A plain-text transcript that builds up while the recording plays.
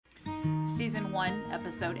Season 1,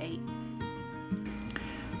 Episode 8.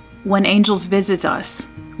 When angels visit us,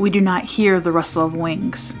 we do not hear the rustle of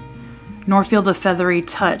wings, nor feel the feathery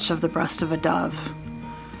touch of the breast of a dove,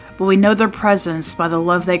 but we know their presence by the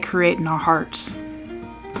love they create in our hearts.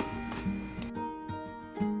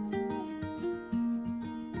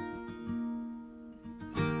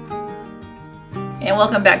 And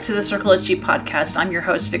welcome back to the Circle of Chi podcast. I'm your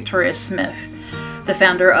host, Victoria Smith, the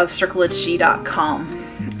founder of CircleofChi.com.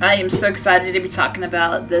 I am so excited to be talking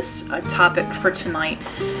about this topic for tonight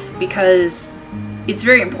because it's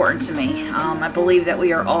very important to me. I believe that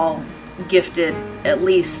we are all gifted at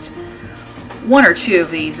least one or two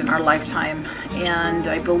of these in our lifetime, and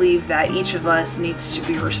I believe that each of us needs to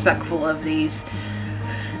be respectful of these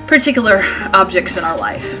particular objects in our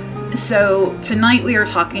life. So tonight we are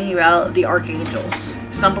talking about the archangels.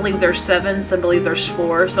 Some believe there's 7, some believe there's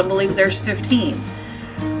 4, some believe there's 15.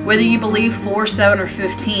 Whether you believe 4, 7, or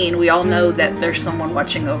 15, we all know that there's someone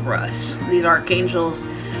watching over us. These archangels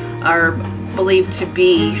are believed to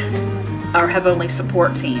be our heavenly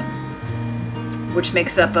support team, which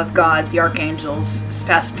makes up of God, the archangels,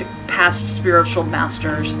 past spiritual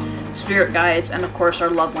masters, spirit guides, and of course our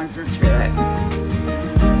loved ones in spirit.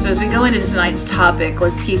 So as we go into tonight's topic,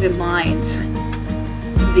 let's keep in mind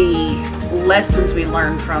the lessons we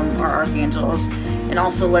learn from our archangels, and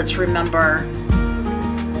also let's remember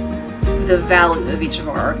the value of each of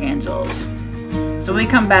our archangels. So when we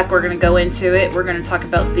come back, we're going to go into it. We're going to talk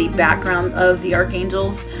about the background of the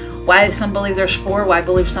archangels, why some believe there's 4, why I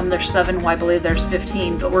believe some there's 7, why I believe there's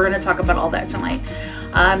 15, but we're going to talk about all that tonight.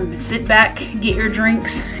 Sit back, get your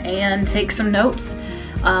drinks, and take some notes.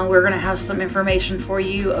 We're going to have some information for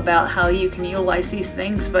you about how you can utilize these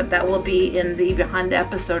things, but that will be in the behind the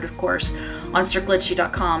episode, of course, on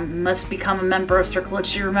CircleofChi.com. Must become a member of Circle of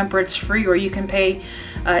Chi. Remember, it's free, or you can pay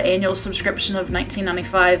annual subscription of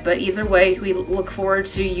 $19.95. But either way, we look forward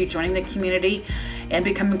to you joining the community and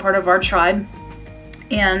becoming part of our tribe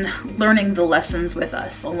and learning the lessons with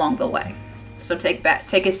us along the way. So take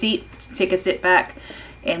a seat, take a sit back,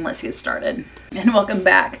 and let's get started. And welcome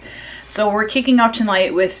back. So we're kicking off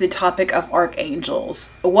tonight with the topic of archangels.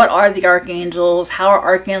 What are the archangels? How are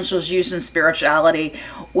archangels used in spirituality?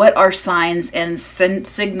 What are signs and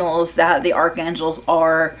signals that the archangels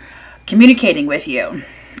are communicating with you?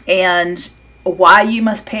 And why you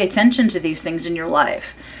must pay attention to these things in your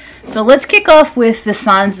life. So let's kick off with the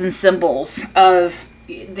signs and symbols of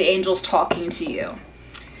the angels talking to you.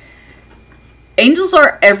 Angels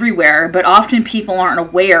are everywhere, but often people aren't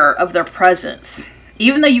aware of their presence.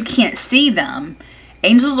 Even though you can't see them,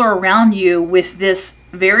 angels are around you with this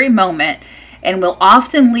very moment and will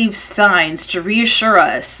often leave signs to reassure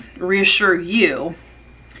you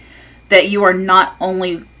that they are not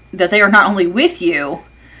only with you,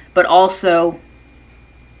 but also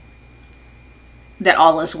that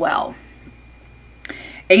all is well.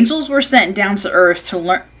 Angels were sent down to earth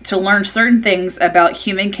to learn certain things about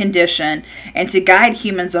human condition and to guide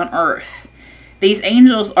humans on earth. These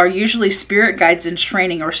angels are usually spirit guides in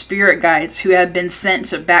training, or spirit guides who have been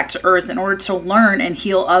sent back to earth in order to learn and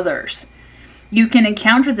heal others. You can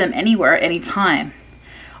encounter them anywhere, anytime.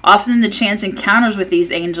 Often the chance encounters with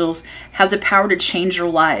these angels have the power to change your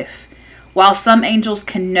life. While some angels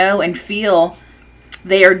can know and feel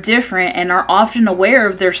they are different and are often aware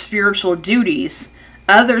of their spiritual duties,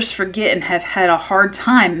 others forget and have had a hard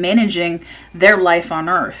time managing their life on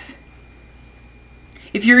earth.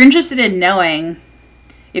 If you're interested in knowing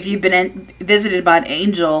if you've been visited by an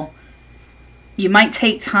angel, you might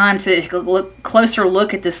take time to take a closer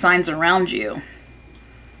look at the signs around you.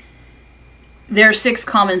 There are 6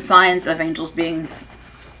 common signs of angels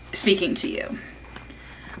speaking to you.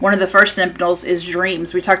 One of the first symptoms is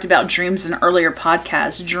dreams. We talked about dreams in an earlier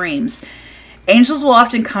podcast. Dreams. Angels will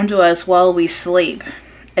often come to us while we sleep,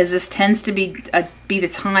 as this tends to be the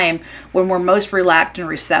time when we're most relaxed and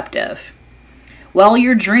receptive. While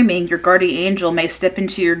you're dreaming, your guardian angel may step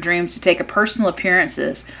into your dreams to take personal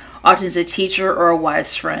appearances, often as a teacher or a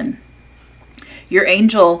wise friend. Your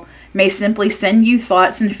angel may simply send you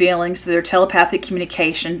thoughts and feelings through their telepathic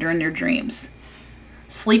communication during your dreams.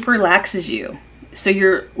 Sleep relaxes you, so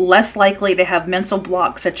you're less likely to have mental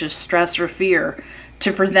blocks such as stress or fear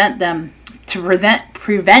to prevent them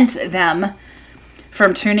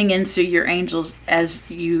from tuning into your angels as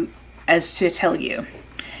to tell you.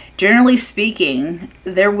 Generally speaking,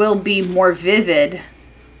 there will be more vivid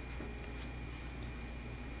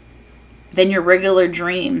than your regular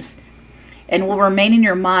dreams and will remain in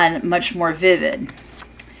your mind much more vivid.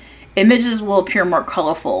 Images will appear more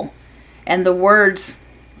colorful, and the words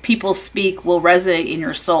people speak will resonate in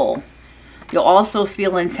your soul. You'll also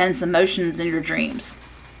feel intense emotions in your dreams.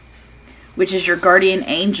 which is your guardian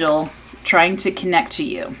angel trying to connect to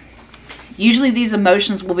you. Usually these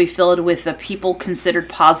emotions will be filled with the people considered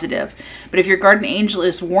positive, but if your guardian angel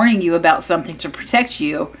is warning you about something to protect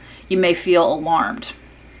you, you may feel alarmed.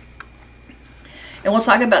 And we'll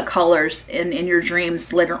talk about colors in your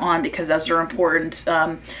dreams later on, because those are important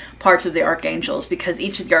parts of the archangels, because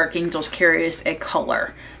each of the archangels carries a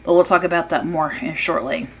color. But we'll talk about that more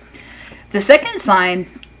shortly. The second sign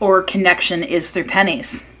or connection is through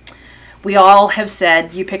pennies. We all have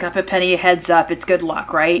said, you pick up a penny, heads up, it's good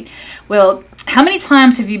luck, right? Well, how many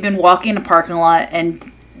times have you been walking in a parking lot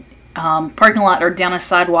or down a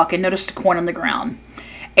sidewalk and noticed a coin on the ground?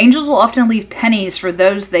 Angels will often leave pennies for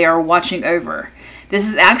those they are watching over. This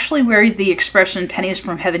is actually where the expression pennies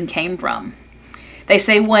from heaven came from. They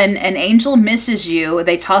say when an angel misses you,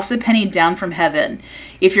 they toss a penny down from heaven.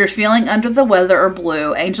 If you're feeling under the weather or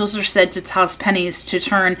blue, angels are said to toss pennies to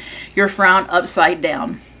turn your frown upside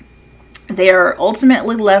down. They are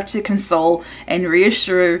ultimately left to console and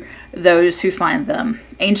reassure those who find them.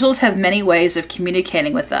 Angels have many ways of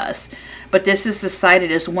communicating with us, but this is cited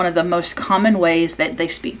as one of the most common ways that they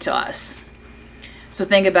speak to us. So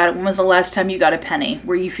think about it. When was the last time you got a penny?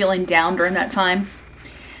 Were you feeling down during that time?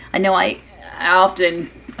 I know I often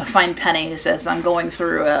find pennies as I'm going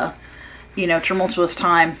through a tumultuous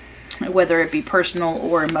time, whether it be personal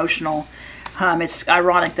or emotional. It's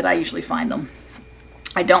ironic that I usually find them.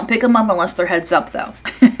 I don't pick them up unless they're heads up, though.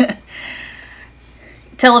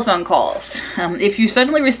 Telephone calls. If you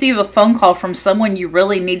suddenly receive a phone call from someone you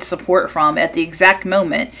really need support from at the exact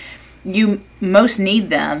moment you most need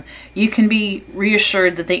them, you can be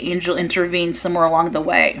reassured that the angel intervened somewhere along the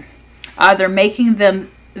way, either making them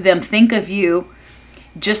think of you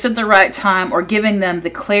just at the right time or giving them the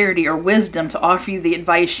clarity or wisdom to offer you the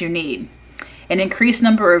advice you need. An increased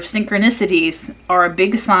number of synchronicities are a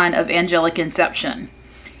big sign of angelic inception.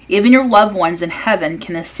 Even your loved ones in heaven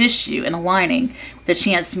can assist you in aligning with a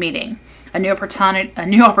chance meeting, a new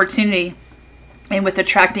opportunity, and with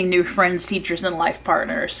attracting new friends, teachers, and life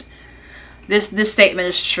partners. This statement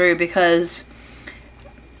is true because,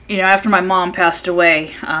 after my mom passed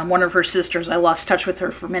away, one of her sisters, I lost touch with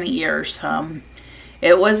her for many years.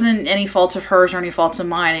 It wasn't any fault of hers or any fault of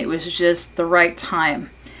mine. It was just the right time.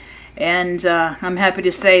 And I'm happy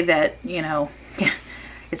to say that,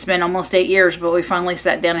 it's been almost 8 years, but we finally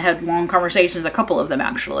sat down and had long conversations, a couple of them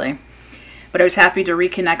actually. But I was happy to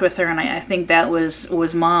reconnect with her, and I think that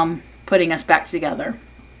was Mom putting us back together,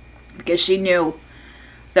 because she knew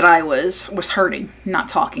that I was hurting, not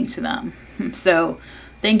talking to them. So,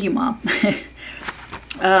 thank you, Mom.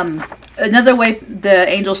 Another way the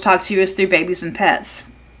angels talk to you is through babies and pets.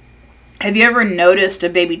 Have you ever noticed a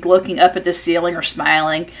baby looking up at the ceiling or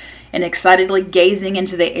smiling and excitedly gazing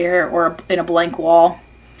into the air or in a blank wall?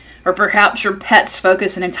 Or perhaps your pet's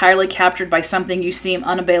focused and entirely captured by something you seem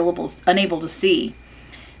unable to see.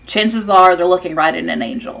 Chances are they're looking right at an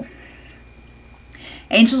angel.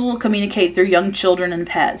 Angels will communicate through young children and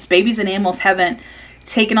pets. Babies and animals haven't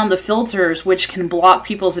taken on the filters which can block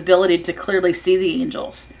people's ability to clearly see the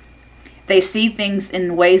angels. They see things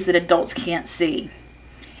in ways that adults can't see.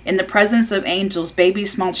 In the presence of angels,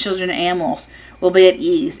 babies, small children, and animals will be at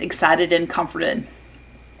ease, excited, and comforted.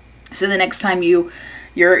 So the next time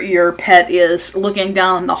your pet is looking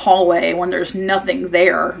down the hallway when there's nothing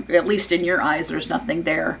there, at least in your eyes there's nothing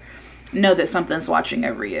there, know that something's watching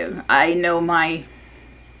over you. I know my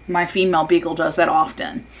female beagle does that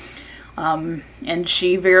often. And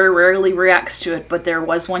she very rarely reacts to it, but there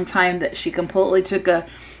was one time that she completely took a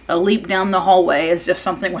leap down the hallway as if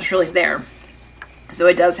something was really there. So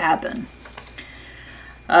it does happen.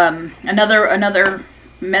 Another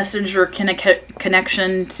message or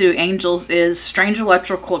connection to angels is strange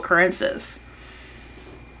electrical occurrences.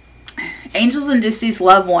 Angels and deceased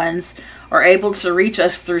loved ones are able to reach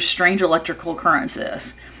us through strange electrical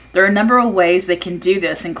occurrences. There are a number of ways they can do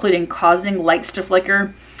this, including causing lights to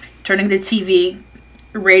flicker, turning the TV,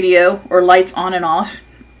 radio, or lights on and off.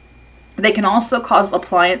 They can also cause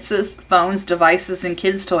appliances, phones, devices, and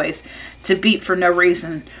kids' toys to beep for no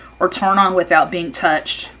reason or turn on without being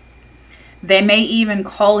touched. They may even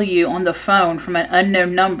call you on the phone from an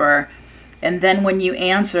unknown number, and then when you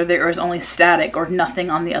answer, there is only static or nothing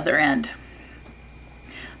on the other end.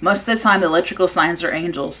 Most of the time, the electrical signs are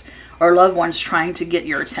angels or loved ones trying to get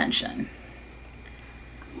your attention.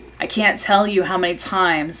 I can't tell you how many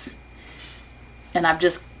times, and I've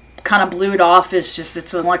just kind of blew it off as just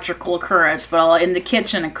it's an electrical occurrence, but I'll in the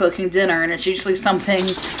kitchen and cooking dinner, and it's usually something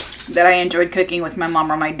that I enjoyed cooking with my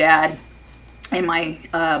mom or my dad, and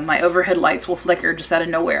my overhead lights will flicker just out of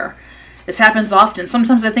nowhere. This happens often.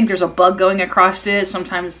 Sometimes I think there's a bug going across it,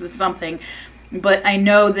 sometimes it's something, but I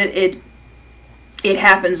know that it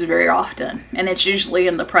happens very often, and it's usually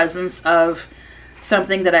in the presence of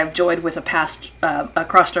something that I've joyed with a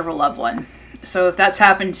crossed over loved one. So if that's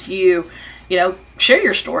happened to you, share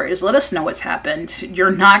your stories. Let us know what's happened.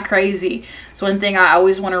 You're not crazy. So one thing I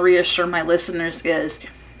always want to reassure my listeners is,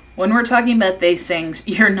 when we're talking about these things,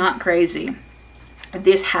 you're not crazy.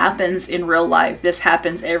 This happens in real life. This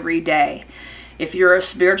happens every day. If you're a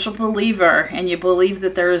spiritual believer and you believe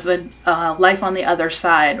that there is a life on the other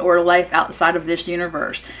side or life outside of this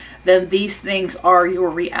universe, then these things are your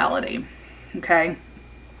reality. Okay?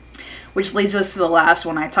 Which leads us to the last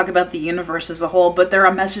one. I talk about the universe as a whole, but there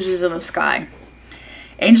are messages in the sky.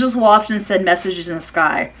 Angels will often send messages in the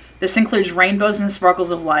sky. This includes rainbows and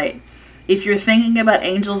sparkles of light. If you're thinking about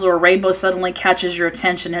angels or a rainbow suddenly catches your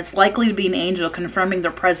attention, it's likely to be an angel confirming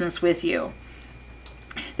their presence with you.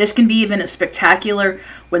 This can be even spectacular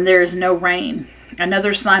when there is no rain.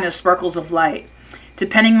 Another sign is sparkles of light.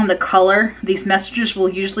 Depending on the color, these messages will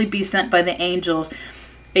usually be sent by the angel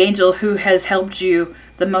who has helped you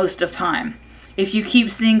the most of time. If you keep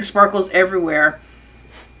seeing sparkles everywhere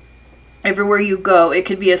you go, it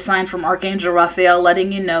could be a sign from Archangel Raphael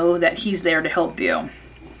letting you know that he's there to help you.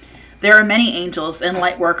 There are many angels and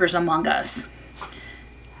light workers among us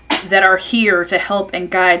that are here to help and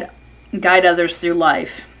guide others through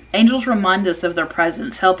life. Angels remind us of their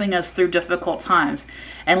presence, helping us through difficult times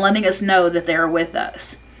and letting us know that they are with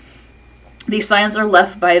us. These signs are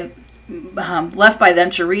left by them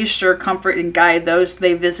to reassure, comfort, and guide those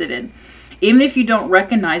they visited. Even if you don't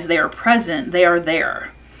recognize they are present, they are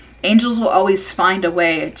there. Angels will always find a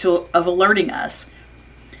way of alerting us.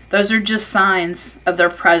 Those are just signs of their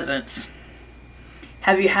presence.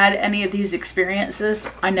 Have you had any of these experiences?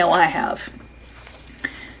 I know I have.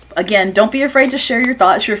 Again, don't be afraid to share your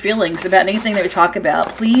thoughts, your feelings about anything that we talk about.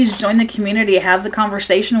 Please join the community, have the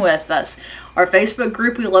conversation with us. Our Facebook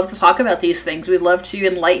group, we love to talk about these things. We love to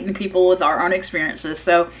enlighten people with our own experiences.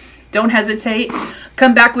 So don't hesitate.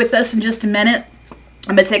 Come back with us in just a minute.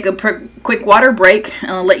 I'm going to take a quick water break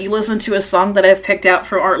and I'll let you listen to a song that I've picked out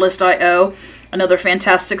from Artlist.io. Another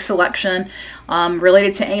fantastic selection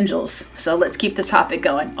related to angels. So let's keep the topic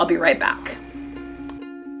going. I'll be right back.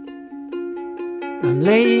 I'm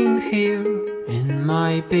laying here in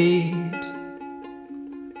my bed,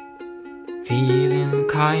 feeling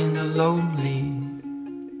kinda lonely.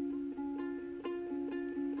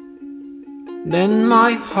 Then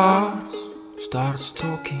my heart starts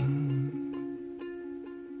talking.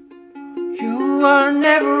 You are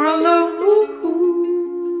never alone,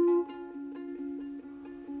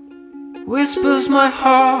 whispers my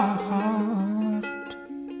heart,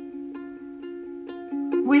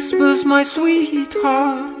 whispers my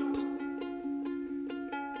sweetheart.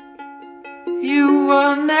 You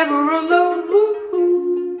are never alone,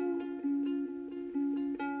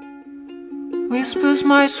 whispers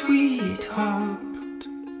my sweetheart.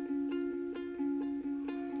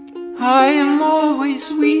 I am always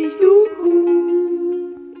with you,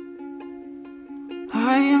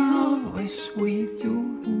 I am always with you.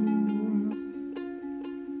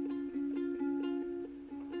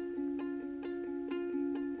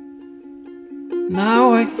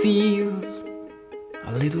 Now I feel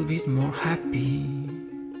a little bit more happy.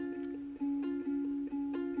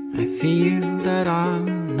 I feel that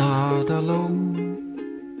I'm not alone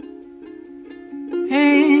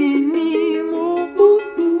anymore.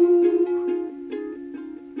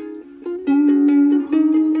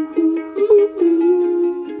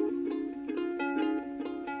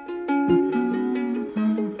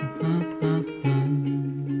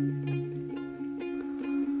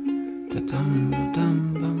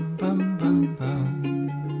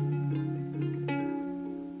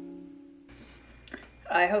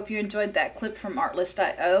 I hope you enjoyed that clip from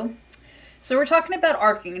Artlist.io. So we're talking about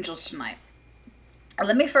archangels tonight.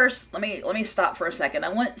 Let me stop for a second. I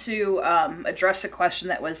want to address a question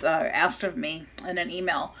that was asked of me in an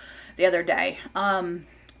email the other day.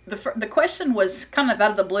 The question was kind of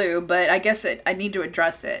out of the blue, but I guess I need to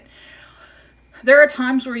address it. There are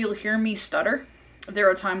times where you'll hear me stutter. There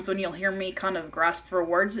are times when you'll hear me kind of grasp for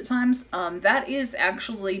words at times. That is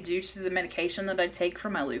actually due to the medication that I take for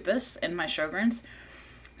my lupus and my Sjogren's.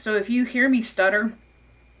 So if you hear me stutter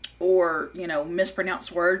or,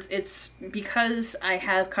 mispronounce words, it's because I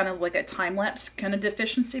have kind of like a time-lapse kind of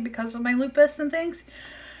deficiency because of my lupus and things.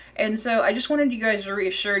 And so I just wanted you guys to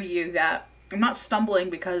reassure you that I'm not stumbling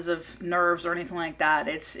because of nerves or anything like that.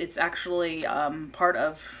 It's actually part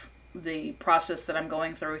of the process that I'm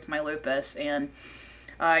going through with my lupus. And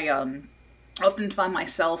I often find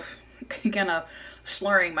myself kind of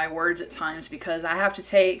slurring my words at times because I have to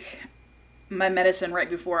take my medicine right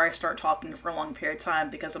before I start talking for a long period of time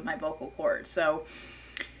because of my vocal cords. So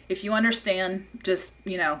if you understand, just,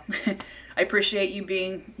 I appreciate you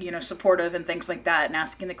being, supportive and things like that and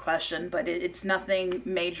asking the question, but it's nothing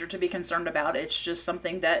major to be concerned about. It's just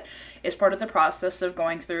something that is part of the process of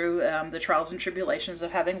going through the trials and tribulations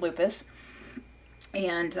of having lupus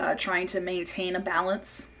and trying to maintain a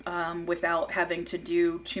balance without having to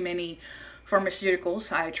do too many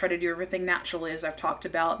pharmaceuticals. I try to do everything naturally, as I've talked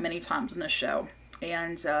about many times in this show.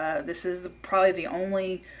 And this is probably the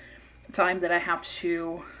only time that I have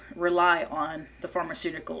to rely on the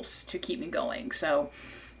pharmaceuticals to keep me going. So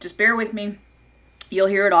just bear with me. You'll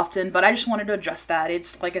hear it often, but I just wanted to address that.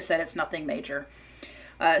 It's, like I said, it's nothing major.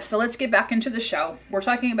 So let's get back into the show. We're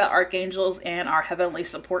talking about archangels and our heavenly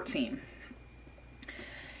support team.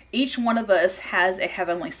 Each one of us has a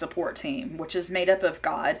heavenly support team, which is made up of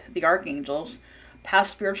God, the archangels,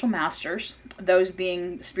 past spiritual masters, those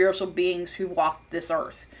being spiritual beings who walked this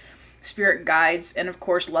earth, spirit guides, and of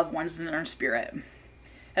course loved ones in their spirit.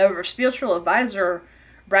 However, spiritual advisor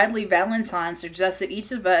Bradley Valentine suggests that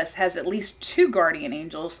each of us has at least 2 guardian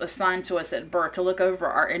angels assigned to us at birth to look over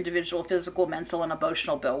our individual physical, mental, and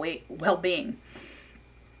emotional well-being.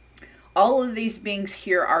 All of these beings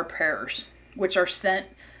hear our prayers, which are sent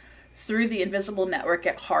through the invisible network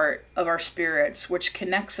at heart of our spirits, which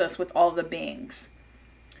connects us with all the beings.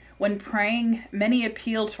 When praying, many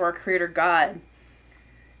appeal to our Creator God,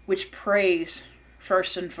 which prays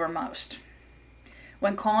first and foremost.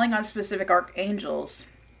 When calling on specific archangels,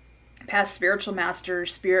 past spiritual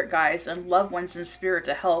masters, spirit guides, and loved ones in spirit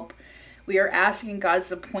to help, we are asking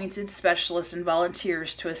God's appointed specialists and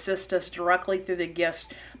volunteers to assist us directly through the gifts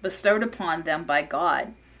bestowed upon them by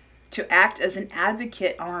God, to act as an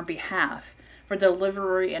advocate on our behalf for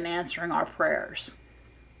delivery and answering our prayers.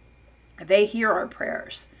 They hear our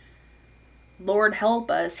prayers. Lord, help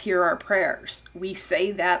us hear our prayers. We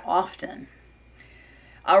say that often.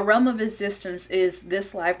 Our realm of existence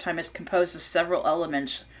this lifetime is composed of several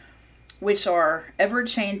elements, which are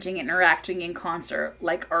ever-changing and interacting in concert,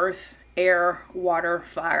 like earth, air, water,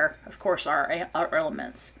 fire, of course, our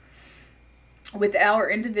elements. With our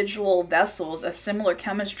individual vessels, a similar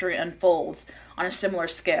chemistry unfolds on a similar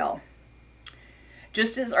scale.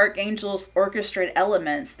 Just as archangels orchestrate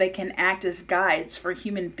elements, they can act as guides for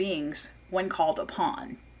human beings when called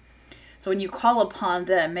upon. So when you call upon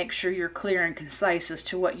them, make sure you're clear and concise as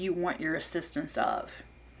to what you want your assistance of.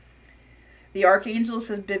 The archangels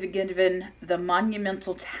have been given the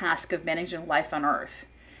monumental task of managing life on earth,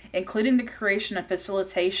 including the creation and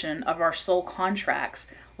facilitation of our soul contracts,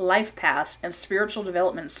 life paths, and spiritual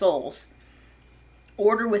development souls,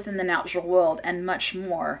 order within the natural world, and much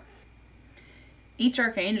more. Each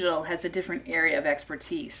archangel has a different area of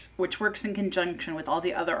expertise, which works in conjunction with all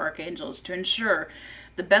the other archangels to ensure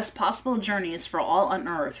the best possible journeys for all on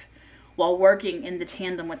earth, while working in the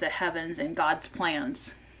tandem with the heavens and God's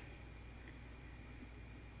plans.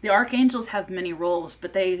 The archangels have many roles,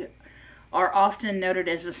 but they are often noted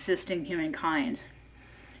as assisting humankind.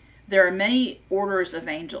 There are many orders of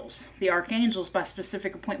angels. The archangels, by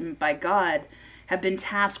specific appointment by God, have been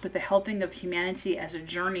tasked with the helping of humanity as a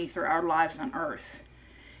journey through our lives on earth.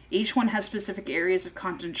 Each one has specific areas of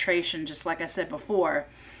concentration, just like I said before,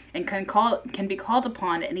 and can be called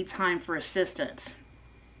upon at any time for assistance.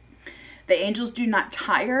 The angels do not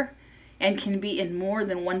tire and can be in more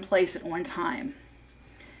than one place at one time.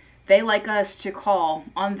 They like us to call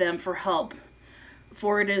on them for help,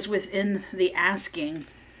 for it is within the asking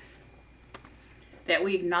that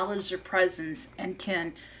we acknowledge their presence and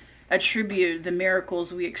can attribute the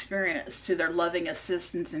miracles we experience to their loving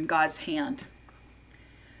assistance in God's hand.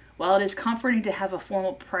 While it is comforting to have a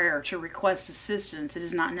formal prayer to request assistance, it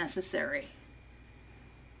is not necessary.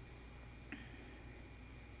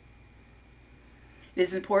 It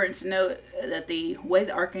is important to note that the way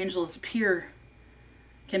the archangels appear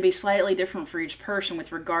can be slightly different for each person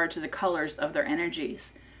with regard to the colors of their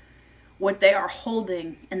energies, what they are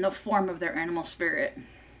holding in the form of their animal spirit.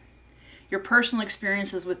 Your personal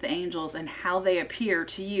experiences with the angels and how they appear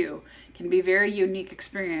to you can be a very unique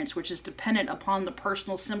experience, which is dependent upon the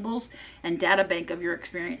personal symbols and data bank of your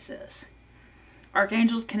experiences.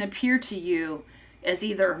 Archangels can appear to you as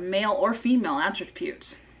either male or female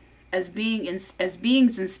attributes. As beings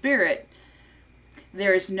in spirit,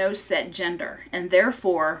 there is no set gender, and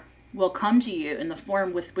therefore will come to you in the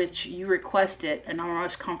form with which you request it and are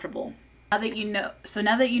most comfortable. Now that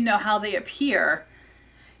you know how they appear,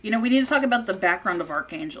 we need to talk about the background of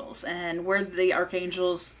archangels and where the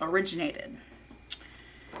archangels originated.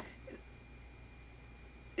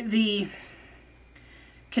 The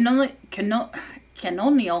canonical,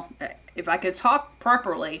 if I could talk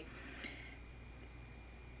properly,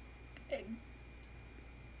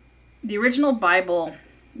 The original Bible,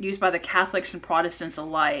 used by the Catholics and Protestants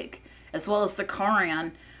alike, as well as the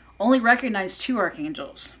Quran, only recognized 2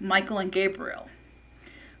 archangels, Michael and Gabriel.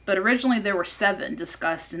 But originally there were 7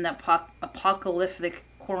 discussed in the apocalyptic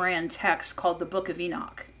Quran text called the Book of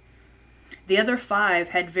Enoch. The other 5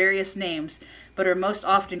 had various names, but are most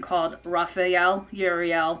often called Raphael,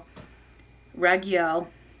 Uriel, Ragiel,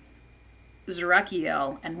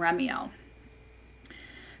 Zerachiel, and Ramiel.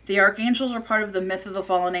 The archangels are part of the myth of the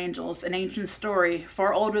fallen angels, an ancient story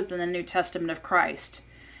far older than the New Testament of Christ.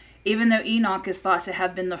 Even though Enoch is thought to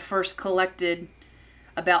have been the first collected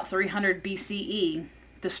about 300 BCE,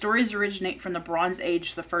 the stories originate from the Bronze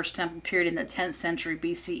Age, the First Temple period in the 10th century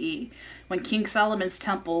BCE, when King Solomon's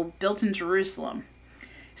temple built in Jerusalem.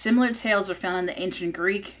 Similar tales are found in the ancient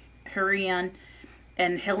Greek, Hurrian,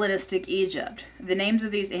 and Hellenistic Egypt. The names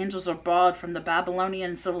of these angels are borrowed from the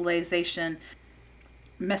Babylonian civilization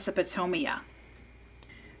Mesopotamia.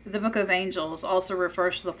 The Book of Angels also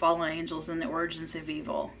refers to the fallen angels and the origins of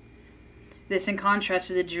evil. This, in contrast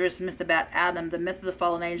to the Jewish myth about Adam, the myth of the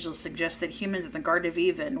fallen angels suggests that humans in the Garden of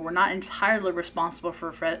Eden were not entirely responsible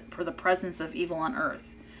for the presence of evil on earth.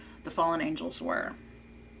 The fallen angels were.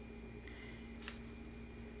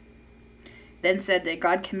 Then said that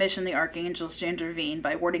God commissioned the archangels to intervene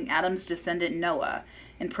by ordering Adam's descendant Noah,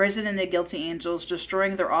 imprisoning the guilty angels,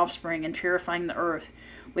 destroying their offspring, and purifying the earth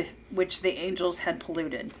with which the angels had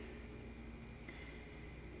polluted.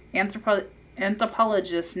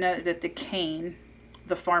 Anthropologists note that the Cain,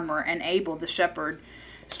 the farmer, and Abel, the shepherd,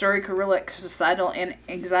 story correlate societal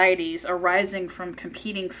anxieties arising from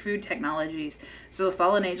competing food technologies, so the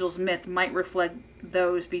fallen angels myth might reflect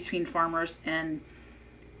those between farmers and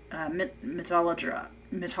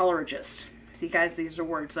metallurgists. See, guys, these are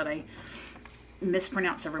words that I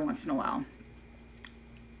mispronounce every once in a while.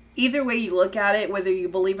 Either way you look at it, whether you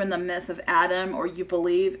believe in the myth of Adam or you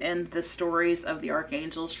believe in the stories of the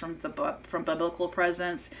archangels from biblical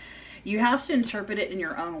presence, you have to interpret it in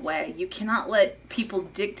your own way. You cannot let people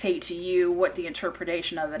dictate to you what the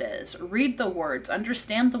interpretation of it is. Read the words,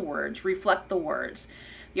 understand the words, reflect the words.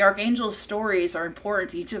 The archangels' stories are important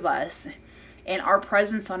to each of us, and our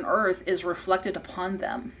presence on earth is reflected upon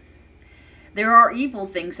them. There are evil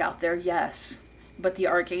things out there, yes, but the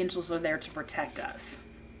archangels are there to protect us.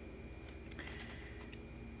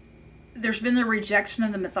 There's been the rejection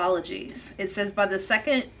of the mythologies. It says by the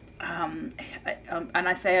second, and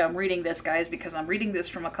I say I'm reading this, guys, because I'm reading this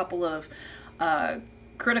from a couple of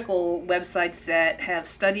critical websites that have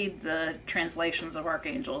studied the translations of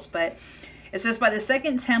archangels, but it says by the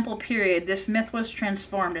Second Temple period, this myth was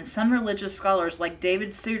transformed, and some religious scholars like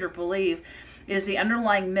David Suter believe it is the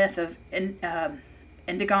underlying myth of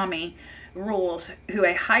endogamy rules who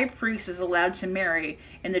a high priest is allowed to marry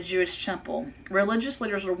in the Jewish temple. Religious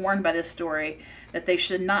leaders were warned by this story that they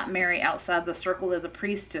should not marry outside the circle of the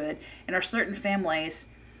priesthood and are certain families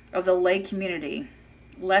of the lay community,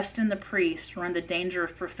 lest in the priest run the danger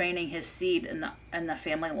of profaning his seed in the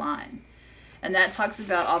family line. And that talks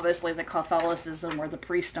about obviously the Catholicism where the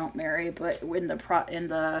priests don't marry, but in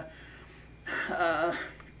the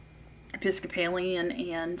Episcopalian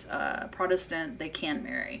and Protestant, they can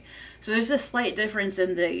marry. So there's a slight difference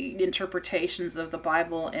in the interpretations of the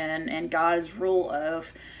Bible and God's rule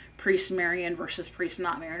of priests marrying versus priests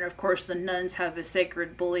not marrying. Of course, the nuns have a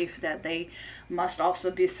sacred belief that they must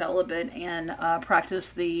also be celibate and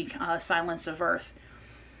practice the silence of earth.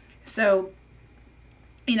 So,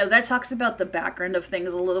 that talks about the background of things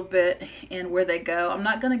a little bit and where they go. I'm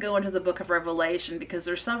not going to go into the book of Revelation because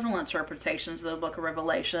there's several interpretations of the book of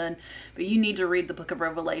Revelation, but you need to read the book of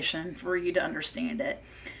Revelation for you to understand it.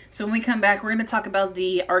 So when we come back, we're going to talk about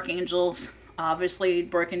the archangels, obviously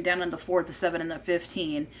broken down into 4, the 7, and the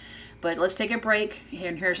 15. But let's take a break,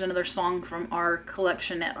 and here's another song from our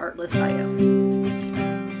collection at Artlist.io.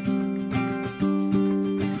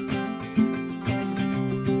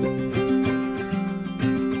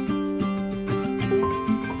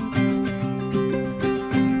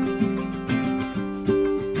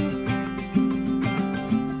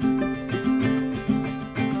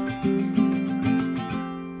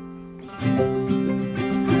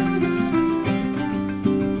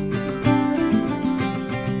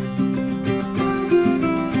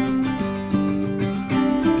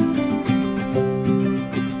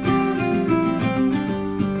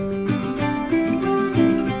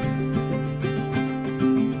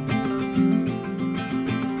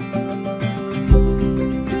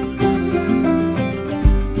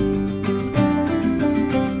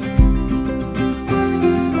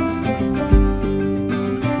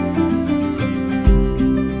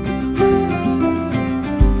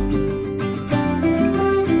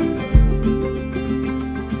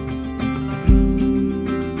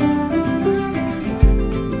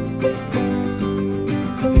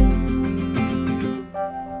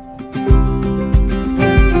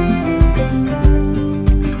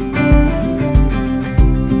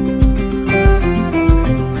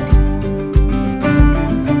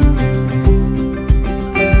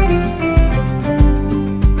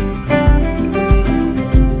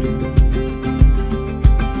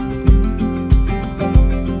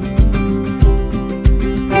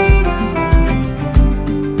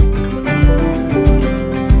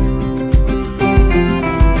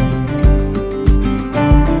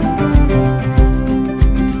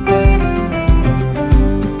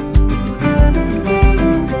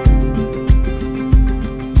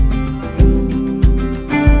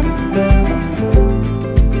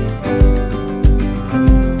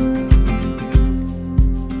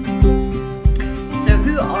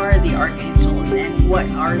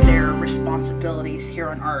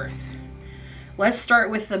 earth. Let's start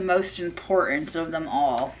with the most important of them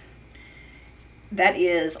all. That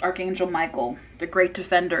is Archangel Michael, the great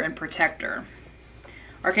defender and protector.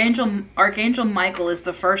 Archangel Michael is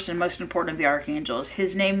the first and most important of the archangels.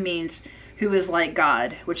 His name means who is like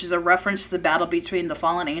God, which is a reference to the battle between the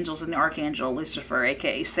fallen angels and the archangel Lucifer,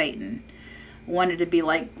 aka Satan.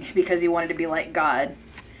 Because he wanted to be like God.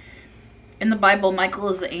 In the Bible, Michael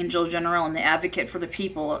is the angel general and the advocate for the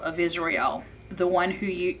people of Israel, the one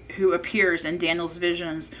who appears in Daniel's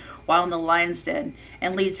visions while in the lion's den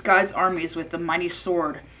and leads God's armies with the mighty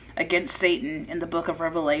sword against Satan in the book of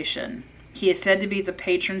Revelation. He is said to be the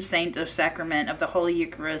patron saint of sacrament of the Holy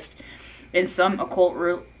Eucharist. In some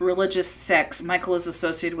occult religious sects, Michael is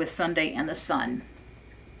associated with Sunday and the sun.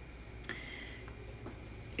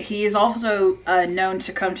 He is also known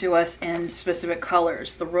to come to us in specific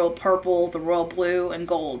colors: the royal purple, the royal blue, and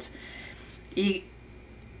gold. He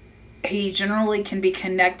generally can be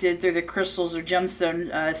connected through the crystals or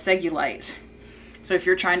gemstone segulite. So if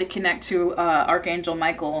you're trying to connect to Archangel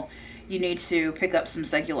Michael, you need to pick up some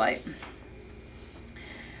segulite.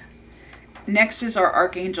 Next is our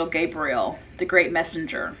Archangel Gabriel, the great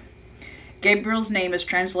messenger. Gabriel's name is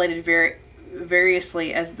translated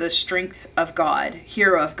variously as the strength of God,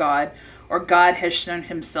 hero of God, or God has shown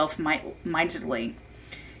himself mightily.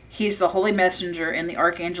 He's the holy messenger and the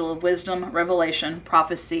archangel of wisdom, revelation,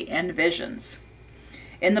 prophecy, and visions.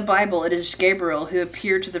 In the Bible, it is Gabriel who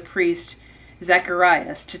appeared to the priest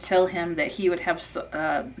Zacharias to tell him that he would have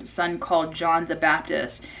a son called John the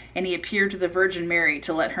Baptist, and he appeared to the Virgin Mary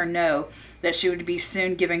to let her know that she would be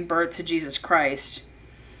soon giving birth to Jesus Christ.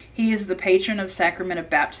 He is the patron of sacrament of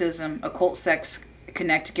baptism. Occult sects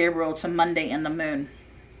connect Gabriel to Monday and the moon.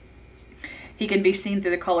 He can be seen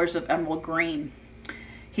through the colors of emerald green.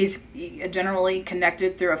 He's generally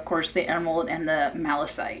connected through, of course, the emerald and the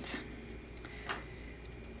malachite.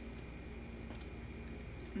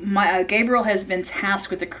 Gabriel has been tasked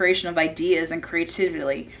with the creation of ideas and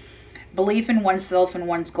creativity. Belief in oneself and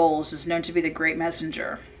one's goals is known to be the great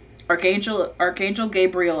messenger. Archangel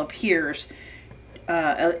Gabriel appears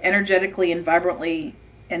energetically and vibrantly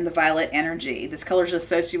in the violet energy. This color is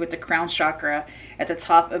associated with the crown chakra at the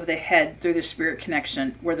top of the head through the spirit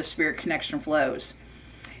connection, where the spirit connection flows.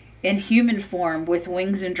 In human form, with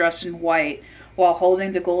wings and dressed in white, while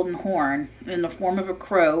holding the golden horn, in the form of a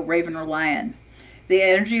crow, raven, or lion. The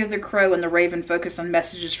energy of the crow and the raven focus on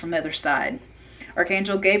messages from the other side.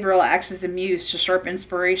 Archangel Gabriel acts as a muse to sharp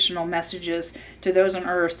inspirational messages to those on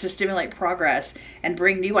earth to stimulate progress and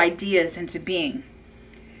bring new ideas into being.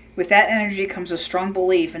 With that energy comes a strong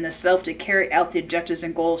belief in the self to carry out the objectives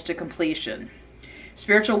and goals to completion.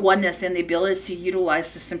 Spiritual oneness and the ability to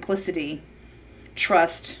utilize the simplicity,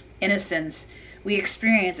 trust, innocence we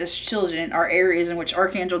experience as children are areas in which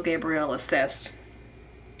Archangel Gabriel assists.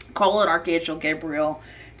 Call on Archangel Gabriel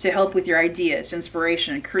to help with your ideas,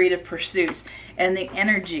 inspiration, creative pursuits, and the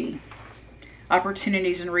energy,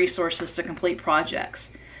 opportunities, and resources to complete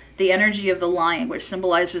projects. The energy of the lion, which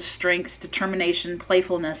symbolizes strength, determination,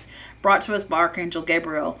 playfulness, brought to us by Archangel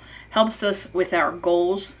Gabriel, helps us with our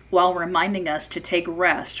goals while reminding us to take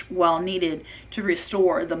rest while needed to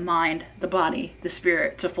restore the mind, the body, the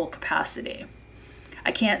spirit to full capacity.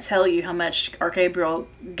 I can't tell you how much Archangel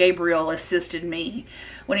Gabriel assisted me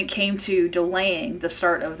when it came to delaying the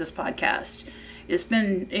start of this podcast. It's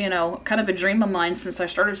been, kind of a dream of mine since I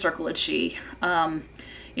started Circle of Chi.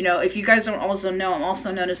 If you guys don't also know, I'm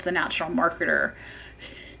also known as the natural marketer.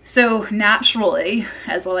 So naturally,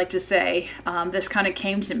 as I like to say, this kind of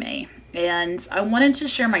came to me. And I wanted to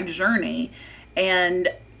share my journey. And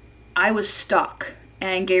I was stuck.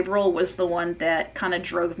 And Gabriel was the one that kind of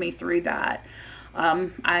drove me through that.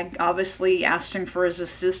 I obviously asked him for his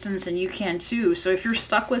assistance, and you can too. So if you're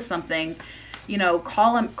stuck with something,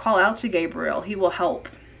 call out to Gabriel. He will help.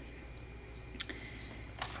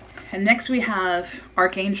 And next we have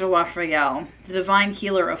Archangel Raphael, the divine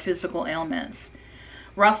healer of physical ailments.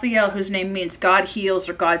 Raphael, whose name means God heals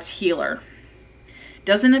or God's healer,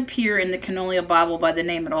 doesn't appear in the Canonical Bible by the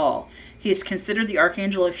name at all. He is considered the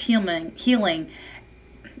Archangel of healing,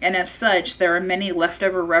 and as such, there are many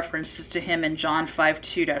leftover references to him in John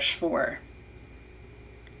 5:2-4.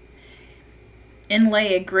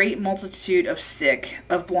 Inlay a great multitude of sick,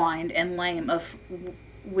 of blind, and lame,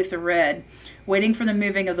 with the red, waiting for the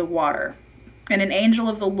moving of the water. And an angel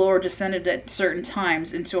of the Lord descended at certain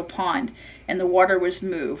times into a pond, and the water was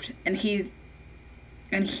moved. And he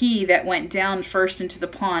that went down first into the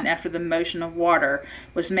pond after the motion of water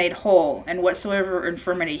was made whole, and whatsoever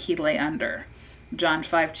infirmity he lay under. John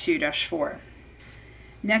 5:2-4.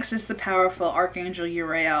 Next is the powerful Archangel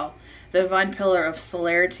Uriel, the divine pillar of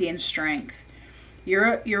celerity and strength.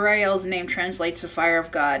 Uriel's name translates to fire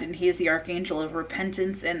of God, and he is the archangel of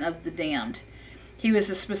repentance and of the damned. He was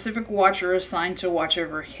a specific watcher assigned to watch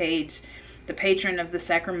over Hades, the patron of the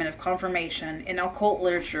sacrament of confirmation. In occult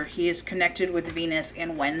literature, he is connected with Venus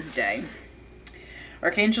and Wednesday.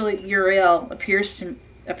 Archangel Uriel appears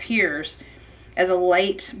as a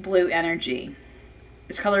light blue energy.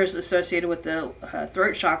 Its color is associated with the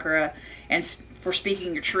throat chakra and for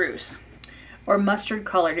speaking your truths. Or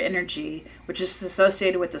mustard-colored energy, which is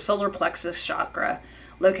associated with the solar plexus chakra,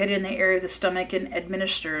 located in the area of the stomach and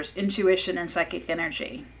administers intuition and psychic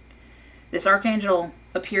energy. This archangel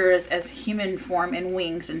appears as human form and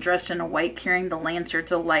wings and dressed in a white, carrying the lantern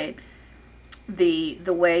to light the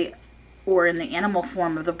way, or in the animal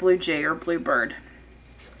form of the blue jay or bluebird.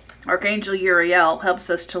 Archangel Uriel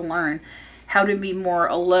helps us to learn how to be more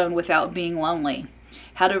alone without being lonely,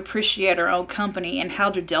 how to appreciate our own company, and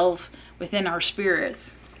how to delve within our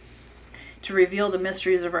spirits to reveal the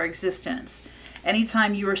mysteries of our existence.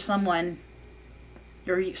 Anytime you or someone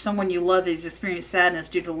you love is experiencing sadness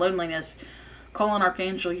due to loneliness, call on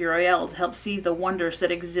Archangel Uriel to help see the wonders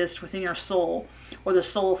that exist within your soul or the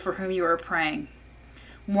soul for whom you are praying.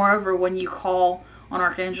 Moreover, when you call on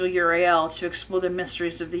Archangel Uriel to explore the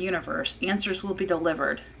mysteries of the universe, answers will be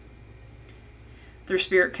delivered through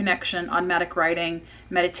spirit connection, automatic writing,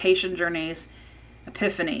 meditation journeys,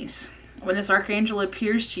 epiphanies. When this archangel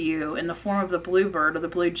appears to you in the form of the bluebird or the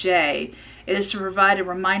blue jay, it is to provide a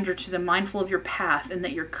reminder to the mindful of your path and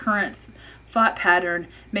that your current thought pattern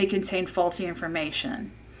may contain faulty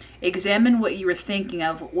information. Examine what you are thinking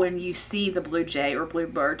of when you see the blue jay or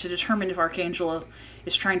bluebird to determine if Archangel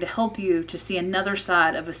is trying to help you to see another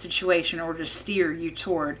side of a situation or to steer you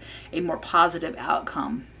toward a more positive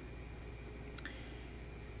outcome.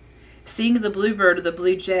 Seeing the bluebird or the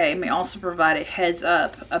blue jay may also provide a heads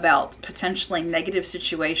up about potentially negative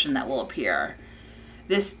situation that will appear.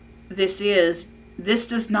 This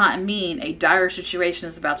does not mean a dire situation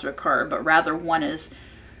is about to occur, but rather one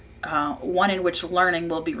in which learning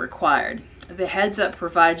will be required. The heads up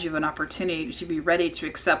provides you an opportunity to be ready to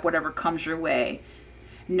accept whatever comes your way,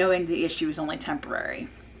 knowing the issue is only temporary.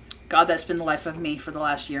 God, that's been the life of me for the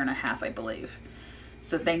last 1.5 years, I believe.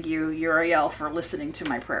 So thank you, Uriel, for listening to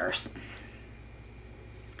my prayers.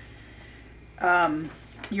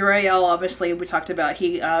 Uriel, obviously, we talked about,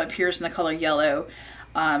 he appears in the color yellow.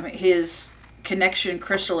 His connection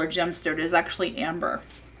crystal or gemstone is actually amber.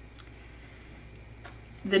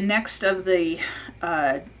 The next of the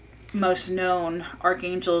most known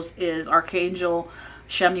archangels is Archangel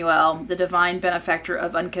Chamuel, the divine benefactor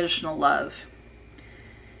of unconditional love.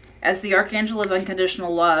 As the archangel of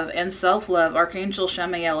unconditional love and self-love, Archangel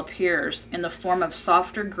Chamuel appears in the form of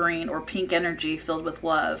softer green or pink energy filled with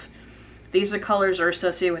love. These colors are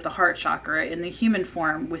associated with the heart chakra in the human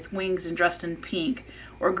form, with wings and dressed in pink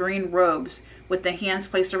or green robes, with the hands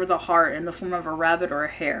placed over the heart in the form of a rabbit or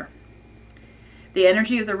a hare. The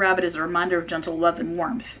energy of the rabbit is a reminder of gentle love and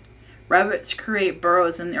warmth. Rabbits create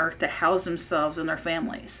burrows in the earth to house themselves and their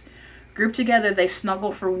families. Grouped together, they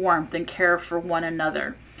snuggle for warmth and care for one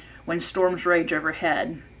another when storms rage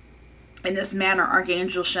overhead. In this manner,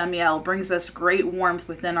 Archangel Chamuel brings us great warmth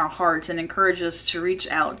within our hearts and encourages us to reach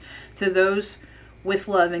out to those with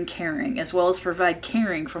love and caring, as well as provide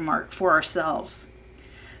caring for ourselves.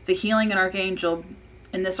 The healing in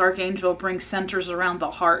this archangel brings centers around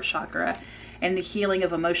the heart chakra and the healing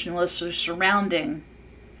of emotional issues surrounding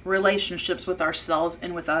relationships with ourselves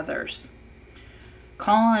and with others.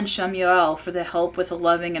 Call on Chamuel for the help with the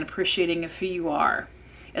loving and appreciating of who you are,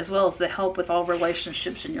 as well as the help with all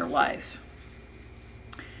relationships in your life.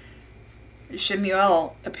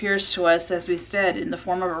 Chamuel appears to us, as we said, in the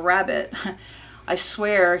form of a rabbit. I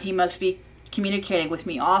swear he must be communicating with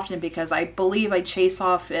me often because I believe I chase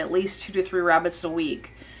off at least 2 to 3 rabbits a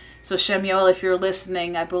week. So Chamuel, if you're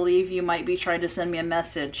listening, I believe you might be trying to send me a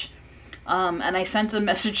message. And I sent a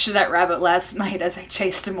message to that rabbit last night as I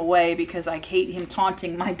chased him away because I hate him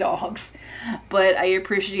taunting my dogs. But I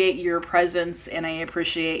appreciate your presence and I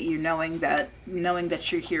appreciate you knowing that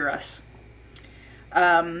you hear us.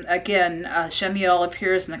 Again, Chamuel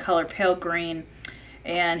appears in the color pale green,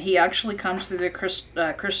 and he actually comes through the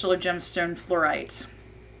crystal or gemstone fluorite.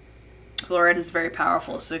 Fluorite is very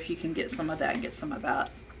powerful, so if you can get some of that, get some of that.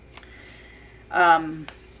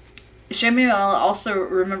 Chamuel also,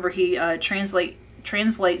 remember, he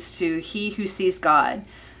translates to he who sees God,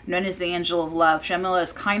 known as the angel of love. Chamuel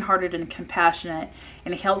is kind-hearted and compassionate,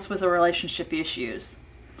 and he helps with the relationship issues.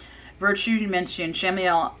 Virtue mentioned,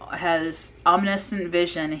 Chamuel has omniscient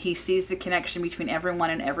vision. He sees the connection between everyone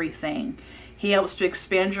and everything. He helps to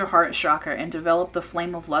expand your heart chakra and develop the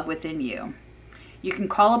flame of love within you. You can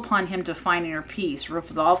call upon him to find inner peace,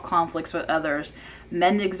 resolve conflicts with others,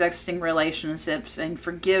 mend existing relationships, and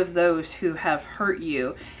forgive those who have hurt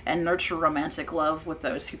you, and nurture romantic love with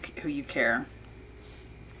those who you care.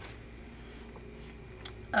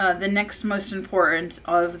 The next most important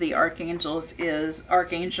of the archangels is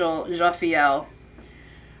Archangel Jophiel.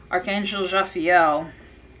 Archangel Jophiel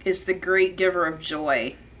is the great giver of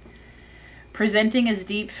joy. Presenting as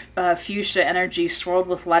deep fuchsia energy swirled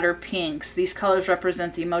with lighter pinks, these colors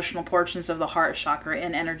represent the emotional portions of the heart chakra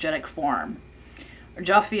in energetic form.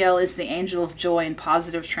 Jophiel is the angel of joy and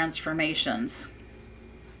positive transformations.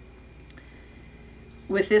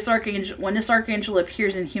 When this archangel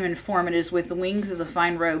appears in human form, it is with the wings of the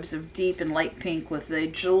fine robes of deep and light pink with a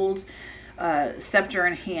jeweled scepter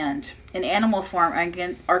in hand. In animal form,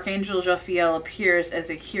 Archangel Jophiel appears as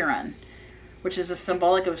a heron, which is a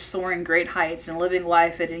symbolic of soaring great heights and living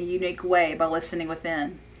life in a unique way by listening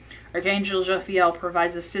within. Archangel Jophiel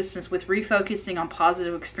provides assistance with refocusing on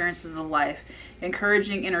positive experiences of life,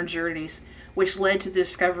 encouraging inner journeys, which led to the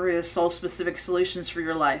discovery of soul-specific solutions for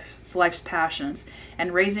your life's passions,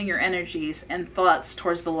 and raising your energies and thoughts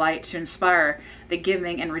towards the light to inspire the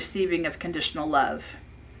giving and receiving of conditional love.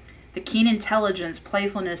 The keen intelligence,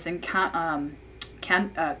 playfulness, and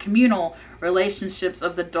communal relationships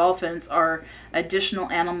of the dolphins are additional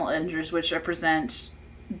animal energies which represent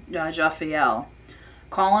Jophiel.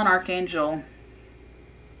 Call on Archangel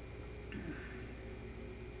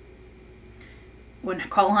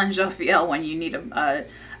Jophiel when you need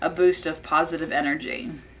a boost of positive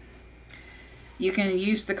energy. You can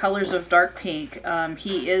use the colors of dark pink.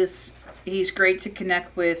 He's great to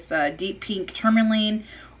connect with deep pink tourmaline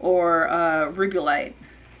or rubellite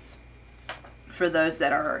for those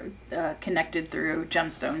that are connected through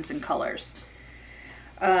gemstones and colors.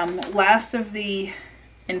 Last of the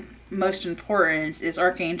most important is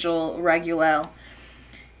Archangel Raguel.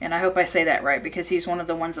 And I hope I say that right, because he's one of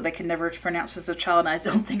the ones that I could never pronounce as a child, and I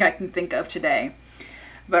don't think I can think of today.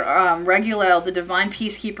 But Raguel, the divine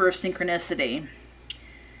peacekeeper of synchronicity.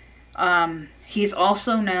 He's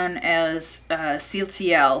also known as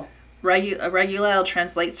Siltiel. Raguel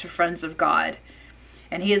translates to friends of God.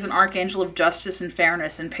 And he is an archangel of justice and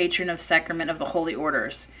fairness and patron of sacrament of the holy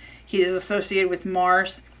orders. He is associated with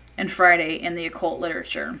Mars and Friday in the occult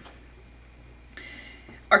literature.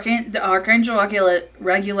 The Archangel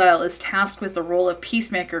Raguel is tasked with the role of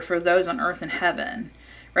peacemaker for those on earth and heaven.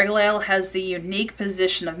 Raguel has the unique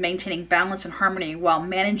position of maintaining balance and harmony while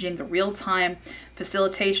managing the real-time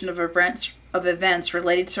facilitation of events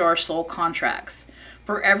related to our soul contracts.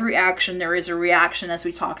 For every action, there is a reaction, as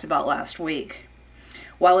we talked about last week,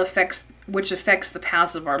 which affects the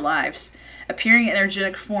paths of our lives. Appearing in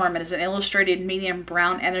energetic form, it is an illustrated medium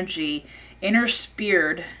brown energy,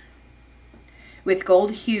 interspeared with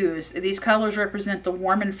gold hues. These colors represent the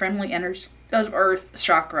warm and friendly energy of Earth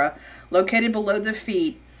chakra, located below the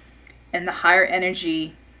feet, and the higher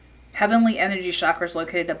energy, heavenly energy chakras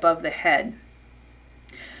located above the head.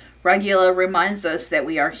 Raguel reminds us that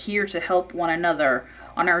we are here to help one another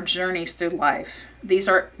on our journeys through life.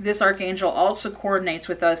 This archangel also coordinates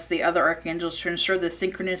with us, the other archangels, to ensure the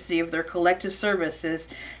synchronicity of their collective services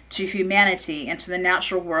to humanity and to the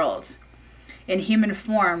natural world. In human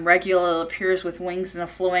form, Raguel appears with wings and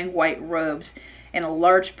flowing white robes and a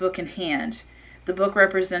large book in hand. The book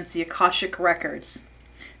represents the Akashic records,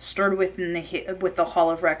 stored with the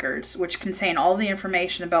Hall of Records, which contain all the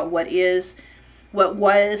information about what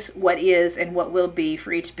was, what is, and what will be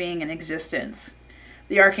for each being in existence.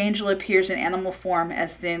 The archangel appears in animal form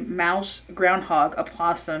as the mouse, groundhog,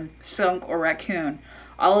 opossum, skunk, or raccoon,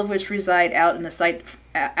 all of which reside out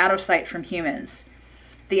of sight from humans.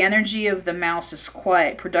 The energy of the mouse is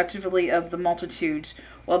quiet, productively of the multitudes,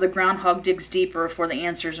 while the groundhog digs deeper for the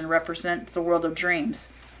answers and represents the world of dreams.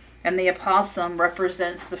 And the opossum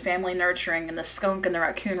represents the family nurturing, and the skunk and the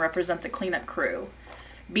raccoon represent the cleanup crew.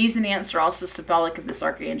 Bees and ants are also symbolic of this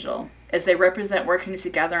archangel, as they represent working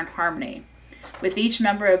together in harmony, with each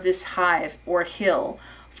member of this hive or hill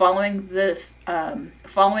following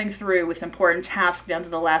through with important tasks down to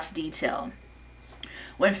the last detail.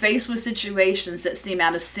 When faced with situations that seem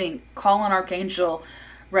out of sync, call on Archangel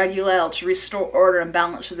Raguel to restore order and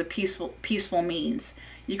balance with a peaceful means.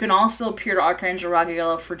 You can also appear to Archangel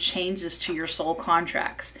Raguel for changes to your soul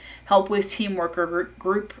contracts, help with teamwork or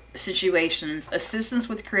group situations, assistance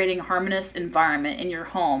with creating a harmonious environment in your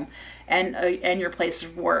home and your place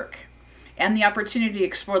of work, and the opportunity to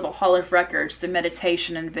explore the Hall of Records, the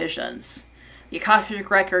meditation and visions. The Akashic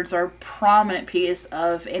Records are a prominent piece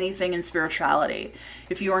of anything in spirituality.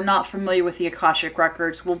 If you are not familiar with the Akashic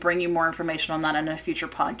Records, we'll bring you more information on that in a future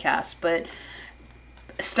podcast. But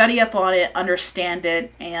Study up on it, understand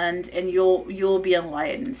it, and you'll be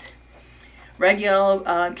enlightened.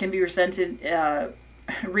 Raguel can be reached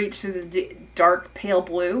through the dark pale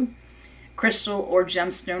blue, crystal, or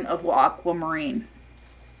gemstone of aquamarine.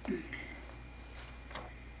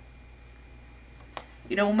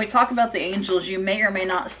 When we talk about the angels, you may or may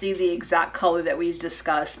not see the exact color that we've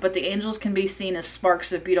discussed, but the angels can be seen as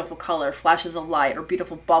sparks of beautiful color, flashes of light, or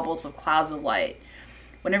beautiful bubbles of clouds of light.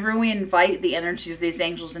 Whenever we invite the energies of these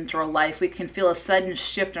angels into our life, we can feel a sudden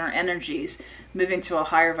shift in our energies, moving to a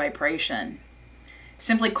higher vibration.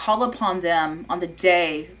 Simply call upon them on the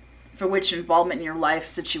day for which involvement in your life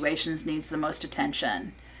situations needs the most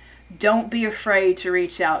attention. Don't be afraid to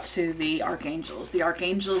reach out to the archangels. The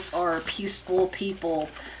archangels are peaceful people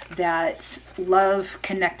that love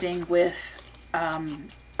connecting with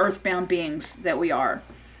earthbound beings that we are.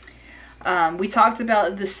 We talked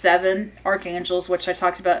about the 7 archangels, which I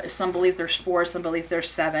talked about. Some believe there's 4, some believe there's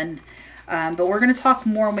 7. But we're going to talk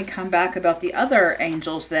more when we come back about the other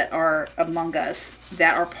angels that are among us,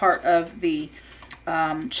 that are part of the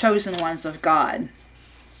chosen ones of God.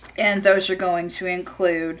 And those are going to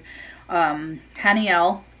include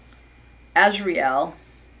Haniel, Azrael,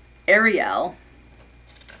 Ariel,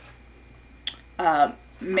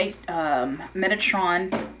 Metatron,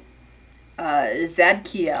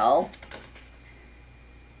 Zadkiel,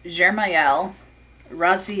 Jermiel,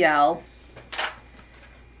 Raziel,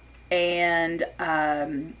 and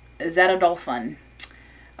Zadodolphin.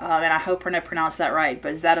 And I hope I pronounced that right,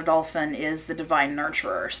 but Zadodolphin is the divine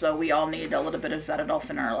nurturer, so we all need a little bit of Zadodolphin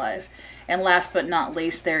in our life. And last but not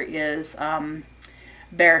least, there is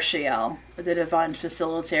Barshiel, the divine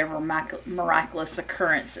facilitator of miraculous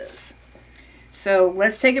occurrences. So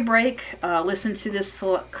let's take a break, listen to this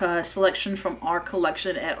selection from our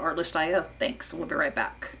collection at Artlist.io. Thanks, we'll be right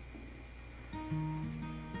back.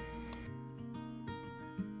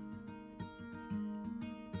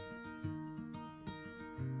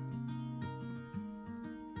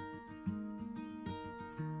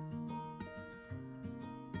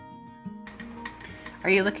 Are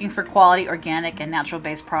you looking for quality, organic, and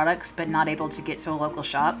natural-based products but not able to get to a local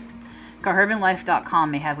shop? CarHerbanLife.com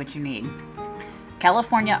may have what you need.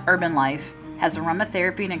 California Urban Life has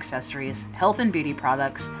aromatherapy and accessories, health and beauty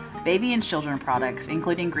products, baby and children products,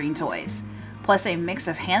 including green toys, plus a mix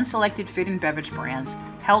of hand-selected food and beverage brands,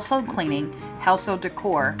 household cleaning, household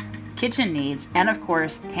decor, kitchen needs, and of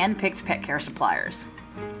course, hand-picked pet care suppliers.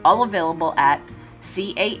 All available at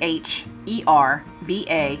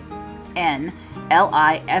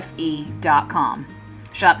CAHERBANLIFE.com.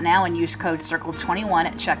 Shop now and use code CIRCLE21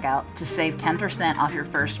 at checkout to save 10% off your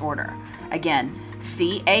first order. Again,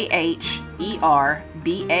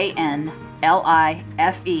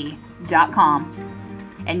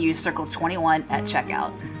 CAHERBANLIFE.com and use CIRCLE21 at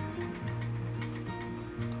checkout.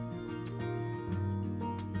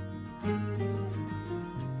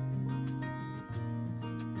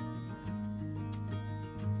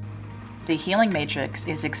 The Healing Matrix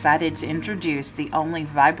is excited to introduce the only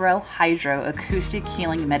Vibro Hydro acoustic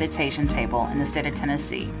healing meditation table in the state of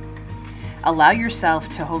Tennessee. Allow yourself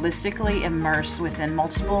to holistically immerse within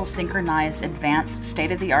multiple synchronized advanced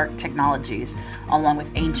state-of-the-art technologies along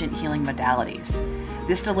with ancient healing modalities.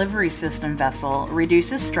 This delivery system vessel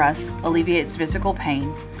reduces stress, alleviates physical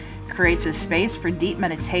pain, creates a space for deep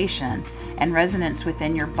meditation and resonance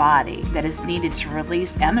within your body that is needed to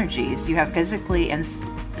release energies you have physically and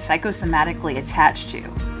psychosomatically attached to.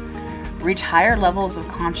 Reach higher levels of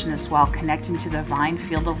consciousness while connecting to the divine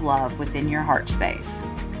field of love within your heart space.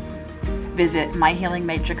 Visit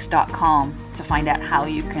myhealingmatrix.com to find out how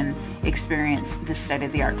you can experience this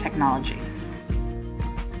state-of-the-art technology.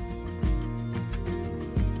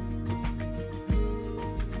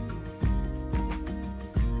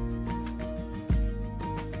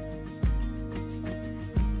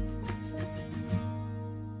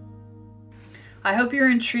 I hope you're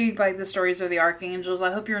intrigued by the stories of the archangels.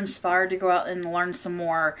 I hope you're inspired to go out and learn some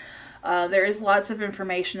more. There is lots of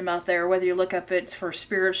information about there, whether you look up it for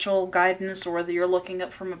spiritual guidance or whether you're looking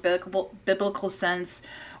up from a biblical sense,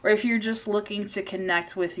 or if you're just looking to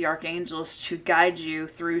connect with the archangels to guide you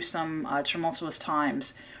through some tumultuous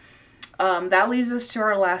times. That leads us to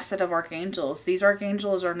our last set of archangels. These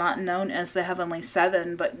archangels are not known as the Heavenly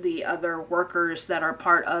Seven, but the other workers that are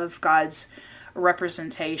part of God's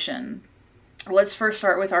representation. Let's first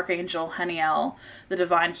start with Archangel Haniel, the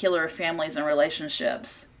divine healer of families and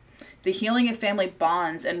relationships. The healing of family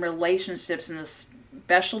bonds and relationships and the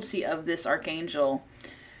specialty of this archangel,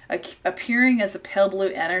 appearing as a pale blue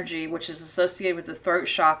energy which is associated with the throat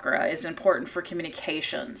chakra, is important for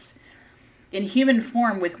communications. In human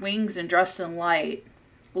form with wings and dressed in light,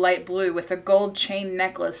 light blue with a gold chain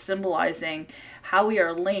necklace symbolizing how we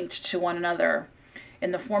are linked to one another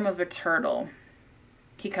in the form of a turtle.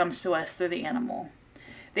 He comes to us through the animal.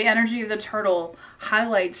 The energy of the turtle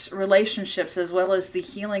highlights relationships as well as the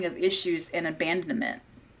healing of issues and abandonment.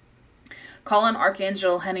 Call on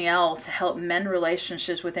Archangel Haniel to help mend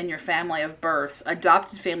relationships within your family of birth,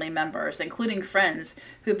 adopted family members, including friends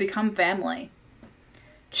who become family,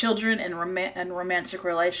 children, and romantic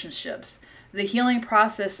relationships. The healing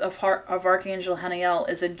process of Archangel Haniel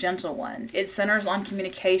is a gentle one. It centers on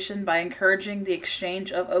communication by encouraging the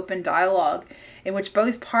exchange of open dialogue in which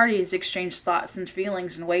both parties exchange thoughts and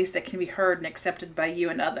feelings in ways that can be heard and accepted by you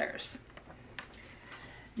and others.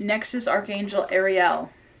 Next is Archangel Ariel,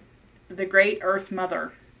 the Great Earth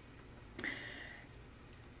Mother.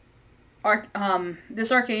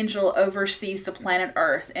 This archangel oversees the planet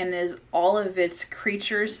Earth and is all of its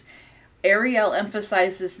creatures. Ariel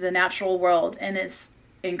emphasizes the natural world and its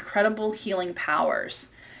incredible healing powers.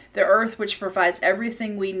 The Earth, which provides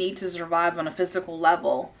everything we need to survive on a physical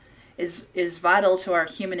level, is vital to our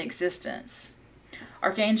human existence.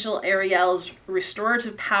 Archangel Ariel's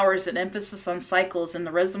restorative powers and emphasis on cycles and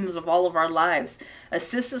the rhythms of all of our lives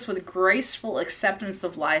assist us with graceful acceptance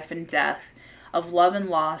of life and death, of love and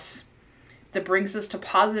loss, that brings us to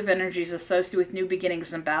positive energies associated with new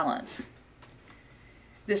beginnings and balance.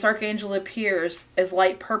 This archangel appears as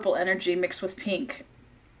light purple energy mixed with pink,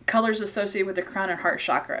 colors associated with the crown and heart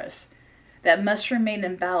chakras, that must remain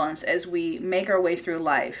in balance as we make our way through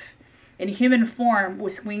life. In human form,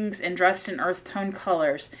 with wings and dressed in earth tone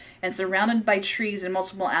colors, and surrounded by trees and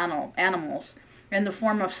multiple animals, in the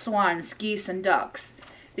form of swans, geese, and ducks,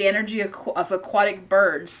 the energy of aquatic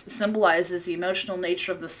birds symbolizes the emotional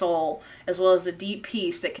nature of the soul, as well as the deep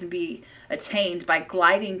peace that can be attained by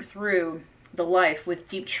gliding through the life with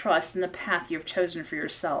deep trust in the path you have chosen for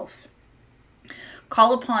yourself.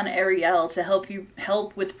 Call upon Ariel to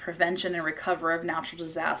help with prevention and recovery of natural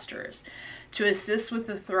disasters, to assist with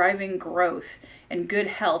the thriving growth and good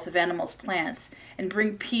health of animals, plants, and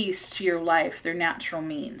bring peace to your life through natural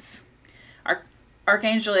means.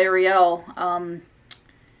 Archangel Ariel,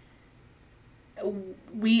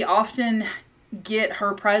 we often get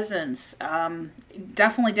her presence,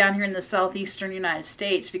 definitely down here in the southeastern United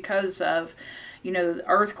States, because of,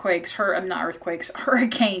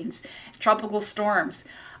 hurricanes, tropical storms.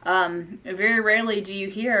 Very rarely do you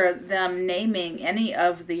hear them naming any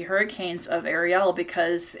of the hurricanes of Ariel,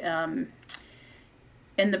 because in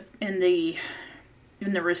the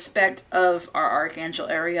respect of our Archangel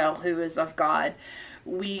Ariel, who is of God,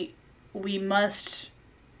 we must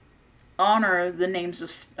honor the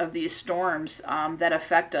names of these storms that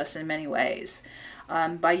affect us in many ways,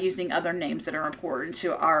 by using other names that are important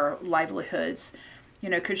to our livelihoods.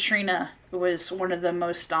 Katrina was one of the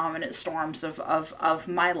most dominant storms of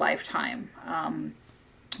my lifetime.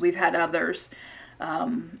 We've had others,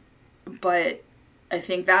 but I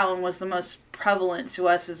think that one was the most prevalent to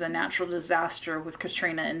us as a natural disaster with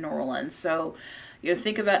Katrina in New Orleans. So,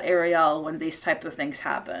 think about Ariel when these type of things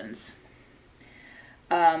happens.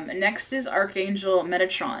 Next is Archangel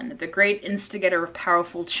Metatron, the great instigator of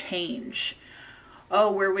powerful change.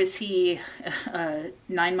 Oh, where was he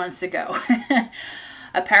 9 months ago?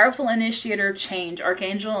 A powerful initiator of change,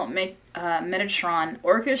 Archangel Metatron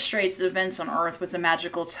orchestrates events on Earth with a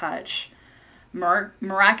magical touch.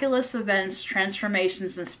 Miraculous events,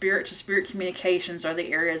 transformations, and spirit-to-spirit communications are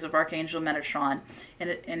the areas of Archangel Metatron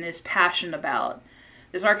and is passionate about.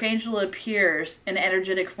 This archangel appears in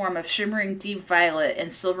energetic form of shimmering deep violet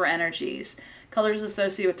and silver energies, colors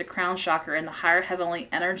associated with the crown chakra, and the higher heavenly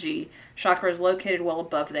energy chakra is located well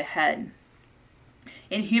above the head.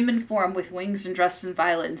 In human form, with wings and dressed in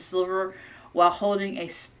violet and silver, while holding a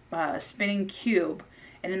spinning cube,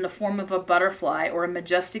 and in the form of a butterfly or a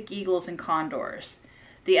majestic eagles and condors.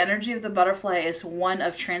 The energy of the butterfly is one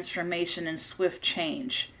of transformation and swift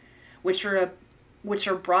change, which are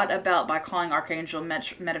brought about by calling Archangel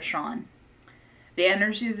Metatron. The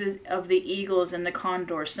energy of the eagles and the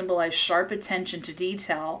condors symbolize sharp attention to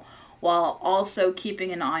detail, while also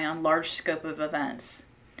keeping an eye on large scope of events.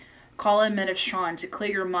 Call in Metatron to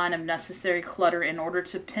clear your mind of necessary clutter in order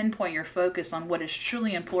to pinpoint your focus on what is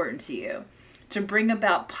truly important to you, to bring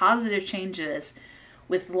about positive changes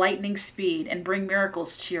with lightning speed and bring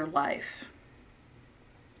miracles to your life.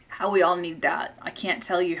 How we all need that. I can't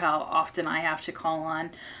tell you how often I have to call on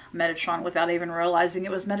Metatron without even realizing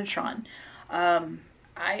it was Metatron.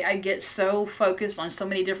 I get so focused on so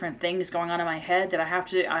many different things going on in my head that I have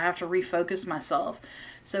to refocus myself.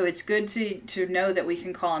 So it's good to know that we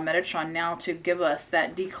can call on Metatron now to give us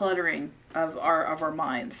that decluttering of our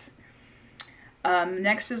minds.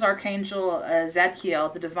 Next is Archangel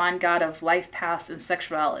Zadkiel, the divine god of life paths and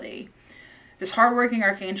sexuality. This hardworking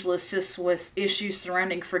archangel assists with issues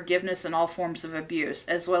surrounding forgiveness and all forms of abuse,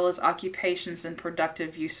 as well as occupations and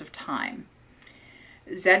productive use of time.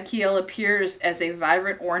 Zadkiel appears as a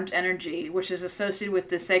vibrant orange energy, which is associated with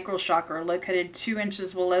the sacral chakra, located 2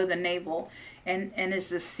 inches below the navel, and is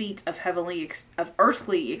the seat of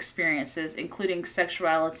earthly experiences, including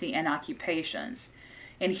sexuality and occupations.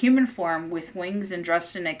 In human form, with wings and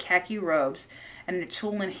dressed in a khaki robes and a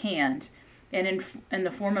tool in hand, and in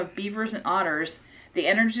the form of beavers and otters, the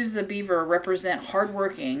energies of the beaver represent hard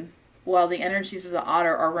working, while the energies of the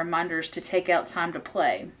otter are reminders to take out time to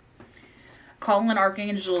play. Call on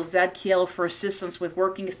Archangel Zadkiel for assistance with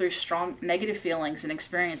working through strong negative feelings and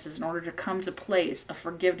experiences in order to come to place of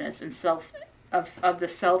forgiveness and of the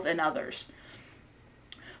self and others.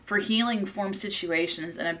 For healing from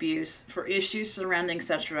situations and abuse, for issues surrounding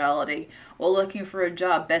sexuality, while looking for a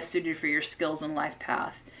job best suited for your skills and life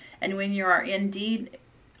path, and when you are in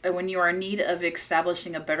need of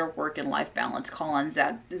establishing a better work and life balance, call on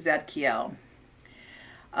Zadkiel.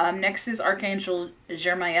 Next is Archangel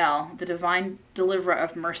Jermiel, the divine deliverer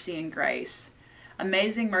of mercy and grace.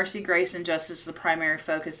 Amazing mercy, grace, and justice is the primary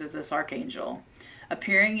focus of this archangel.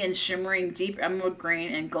 Appearing in shimmering deep emerald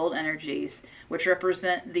green and gold energies, which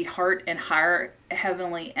represent the heart and higher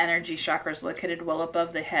heavenly energy chakras located well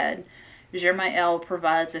above the head, Jermiel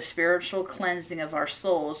provides a spiritual cleansing of our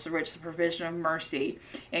souls through which the provision of mercy,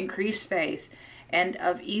 increased faith, and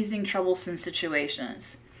of easing troublesome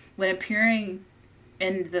situations. When appearing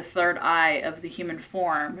in the third eye of the human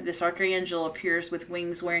form, this archangel appears with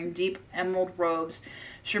wings wearing deep emerald robes,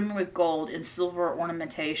 shimmering with gold and silver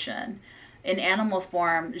ornamentation. In animal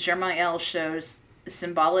form, Jermiel shows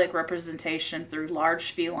symbolic representation through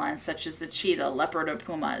large felines such as the cheetah, leopard, or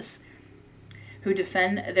pumas, who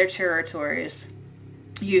defend their territories,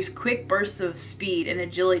 use quick bursts of speed and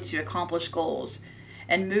agility to accomplish goals,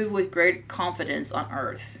 and move with great confidence on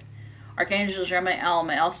earth. Archangel Jermiel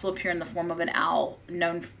may also appear in the form of an owl,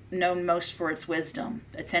 known most for its wisdom,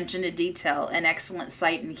 attention to detail, and excellent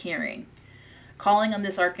sight and hearing. Calling on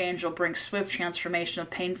this archangel brings swift transformation of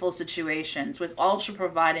painful situations, with also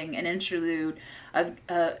providing an interlude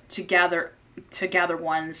to gather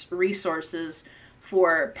one's resources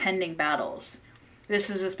for pending battles. This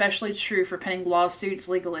is especially true for pending lawsuits,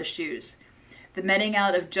 legal issues. The meting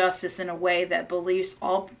out of justice in a way that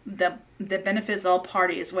benefits all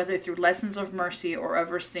parties, whether through lessons of mercy or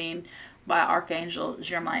overseen by Archangel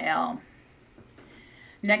Jermiel.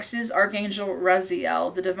 Next is Archangel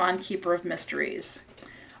Raziel, the divine keeper of mysteries.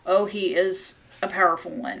 Oh, he is a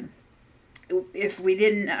powerful one. If we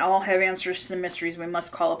didn't all have answers to the mysteries, we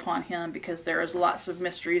must call upon him, because there is lots of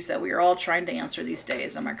mysteries that we are all trying to answer these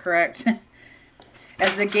days. Am I correct?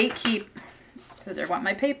 As the gatekeep... There went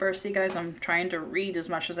my paper. See, guys, I'm trying to read as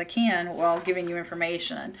much as I can while giving you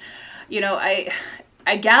information. You know, I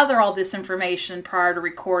gather all this information prior to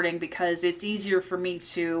recording because it's easier for me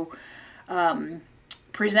to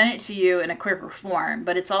present it to you in a quicker form,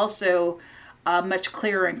 but it's also much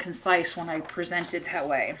clearer and concise when I present it that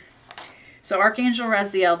way. So Archangel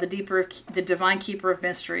Raziel, the divine keeper of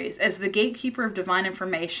mysteries. As the gatekeeper of divine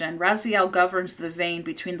information, Raziel governs the vein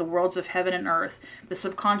between the worlds of heaven and earth, the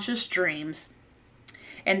subconscious dreams,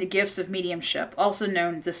 and the gifts of mediumship, also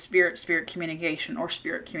known as the spirit communication or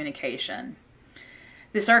spirit communication.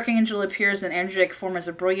 This archangel appears in energetic form as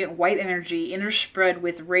a brilliant white energy interspread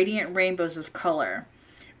with radiant rainbows of color,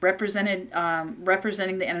 representing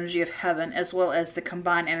the energy of heaven as well as the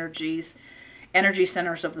combined energy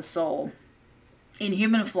centers of the soul. In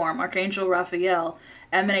human form, Archangel Raphael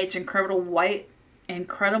emanates incredible white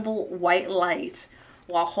light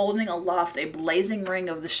while holding aloft a blazing ring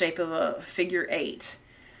of the shape of a figure 8,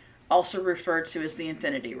 also referred to as the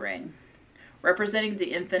infinity ring, representing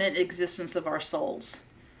the infinite existence of our souls.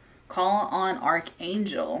 Call on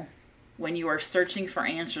Archangel when you are searching for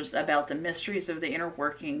answers about the mysteries of the inner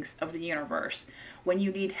workings of the universe, when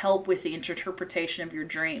you need help with the interpretation of your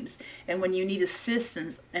dreams, and when you need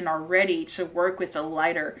assistance and are ready to work with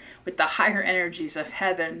the higher energies of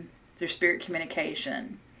heaven through spirit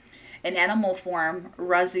communication. In animal form,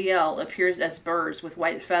 Raziel appears as birds with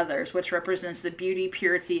white feathers, which represents the beauty,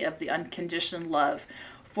 purity of the unconditioned love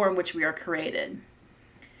for which we are created.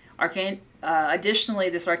 Additionally,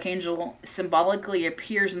 this archangel symbolically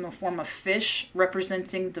appears in the form of fish,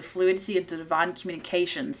 representing the fluidity of divine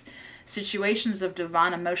communications, situations of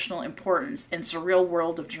divine emotional importance, and surreal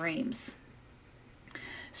world of dreams.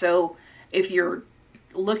 So, if you're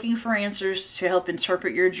looking for answers to help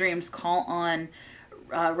interpret your dreams, call on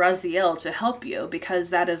Raziel to help you, because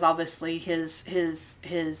that is obviously his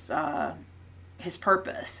his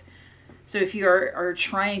purpose. So if you are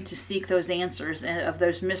trying to seek those answers of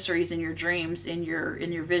those mysteries in your dreams, in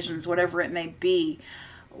your visions, whatever it may be,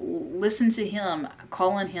 listen to him,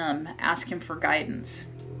 call on him, ask him for guidance.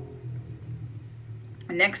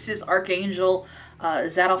 Next is Archangel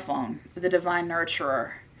Zadalphon, the divine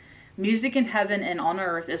nurturer. Music in heaven and on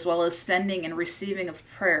earth, as well as sending and receiving of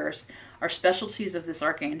prayers, are specialties of this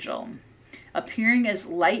archangel. Appearing as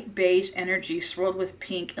light beige energy swirled with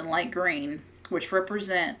pink and light green, which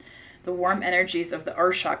represent the warm energies of the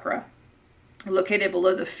Earth chakra, located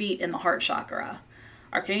below the feet in the heart chakra.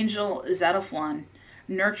 Archangel Zadalphon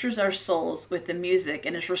nurtures our souls with the music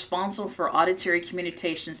and is responsible for auditory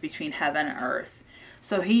communications between heaven and earth.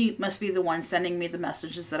 So he must be the one sending me the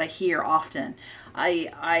messages that I hear often.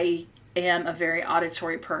 I am a very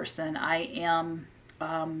auditory person. I am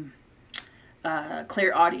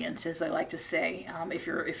clairaudience, as I like to say, if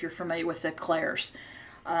you're familiar with the clairs.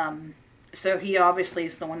 So he obviously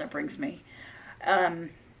is the one that brings me.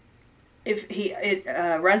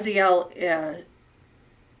 Raziel,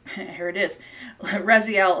 here it is.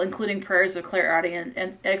 Raziel, including prayers of clairaudience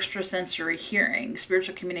and extrasensory hearing,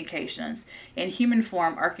 spiritual communications. In human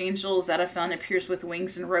form, Archangel Zadalphon appears with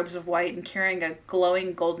wings and robes of white and carrying a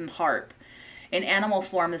glowing golden harp. In animal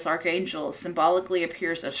form, this archangel symbolically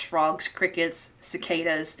appears as frogs, crickets,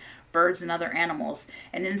 cicadas, birds, and other animals,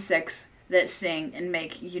 and insects that sing and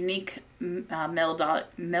make unique melodic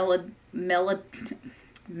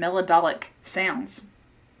sounds.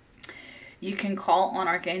 You can call on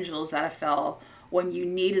Archangel Zadalphon when you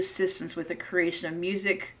need assistance with the creation of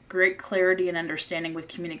music, great clarity and understanding with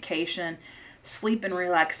communication, sleep and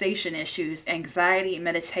relaxation issues, anxiety,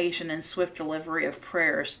 meditation, and swift delivery of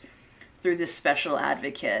prayers through this special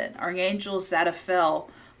advocate. Archangel Zadalphon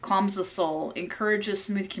calms the soul, encourages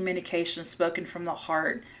smooth communication spoken from the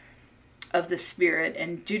heart of the spirit,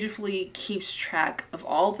 and dutifully keeps track of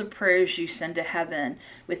all the prayers you send to heaven,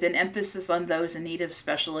 with an emphasis on those in need of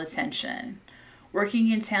special attention. Working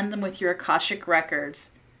in tandem with your Akashic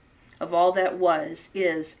records of all that was,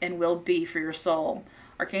 is, and will be for your soul,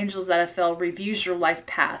 Archangel Zadalphon reviews your life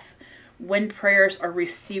path when prayers are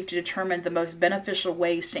received to determine the most beneficial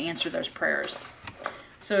ways to answer those prayers.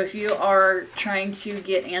 So if you are trying to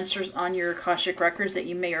get answers on your Akashic records that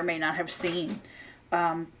you may or may not have seen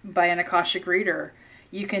by an Akashic reader,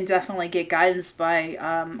 you can definitely get guidance by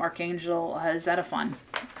Archangel Zadalphon.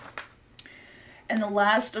 And the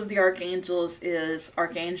last of the archangels is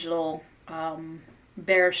Archangel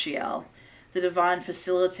Barishiel, the divine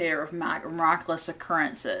facilitator of miraculous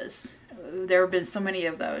occurrences. There have been so many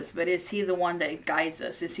of those, but is he the one that guides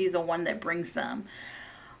us? Is he the one that brings them?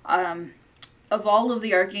 Of all of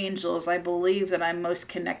the archangels, I believe that I'm most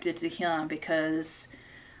connected to him because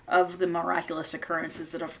of the miraculous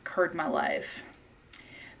occurrences that have occurred in my life.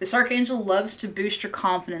 This archangel loves to boost your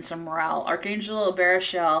confidence and morale. Archangel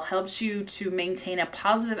Barishiel helps you to maintain a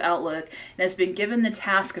positive outlook and has been given the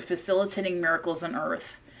task of facilitating miracles on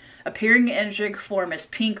earth. Appearing in energetic form as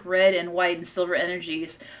pink, red, and white and silver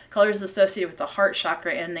energies, colors associated with the heart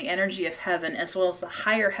chakra and the energy of heaven, as well as the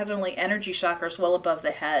higher heavenly energy chakras well above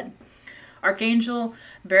the head. Archangel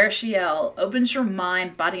Barishiel opens your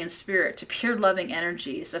mind, body, and spirit to pure loving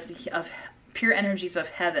energies of pure energies of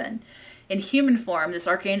heaven. In human form, this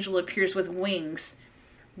archangel appears with wings,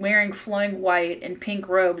 wearing flowing white and pink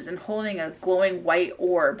robes and holding a glowing white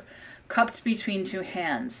orb, cupped between two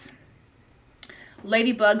hands.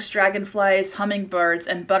 Ladybugs, dragonflies, hummingbirds,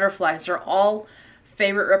 and butterflies are all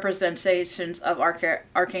favorite representations of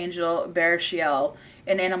Archangel Barishiel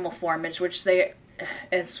in animal form, which they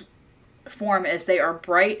as they are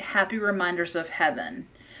bright, happy reminders of heaven.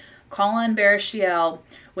 Call on Barishiel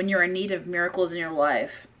when you're in need of miracles in your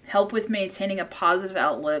life, help with maintaining a positive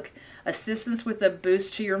outlook, assistance with a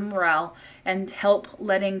boost to your morale, and help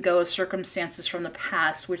letting go of circumstances from the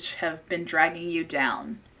past which have been dragging you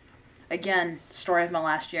down. Again, story of my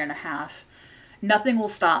last year and a half. Nothing will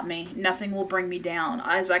stop me. Nothing will bring me down.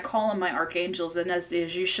 As I call on my archangels, and as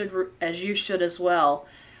you should as well,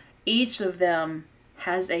 each of them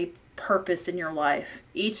has a purpose in your life.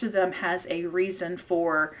 Each of them has a reason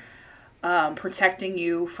for protecting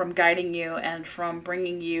you, from guiding you, and from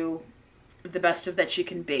bringing you the best of that you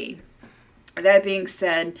can be. That being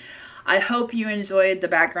said, I hope you enjoyed the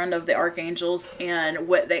background of the archangels and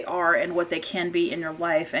what they are and what they can be in your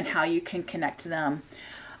life and how you can connect to them.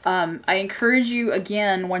 I encourage you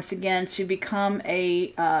once again, to become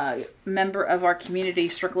a member of our community,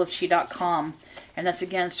 circleofchi.com. And that's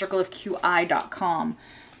again, circleofqi.com.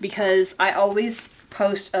 Because I always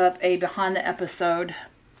post up a behind the episode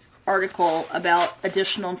article about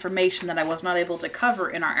additional information that I was not able to cover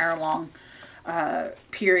in our hour-long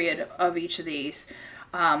period of each of these.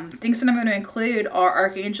 Things that I'm going to include are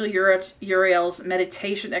Archangel Uriel's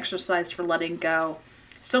meditation exercise for letting go.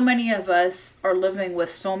 So many of us are living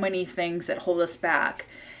with so many things that hold us back.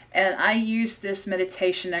 And I use this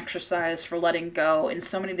meditation exercise for letting go in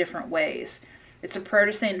so many different ways. It's a prayer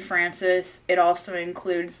to St. Francis. It also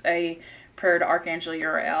includes a prayer to Archangel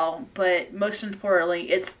Uriel. But most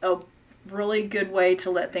importantly, it's a really good way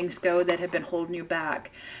to let things go that have been holding you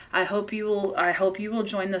back. I hope you will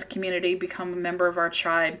join the community, become a member of our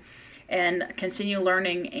tribe, and continue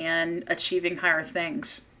learning and achieving higher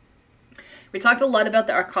things. We talked a lot about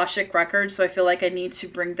the Akashic Records, so I feel like I need to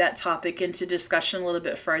bring that topic into discussion a little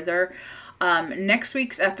bit further. Next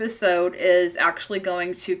week's episode is actually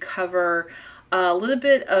going to cover a little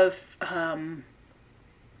bit of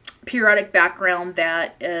periodic background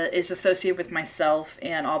that is associated with myself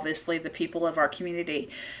and obviously the people of our community.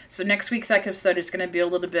 So next week's episode is going to be a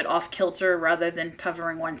little bit off kilter rather than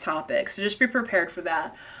covering one topic. So just be prepared for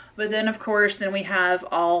that. But then, of course, then we have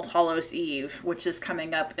All Hallows Eve, which is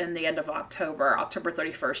coming up in the end of October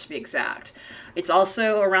 31st to be exact. It's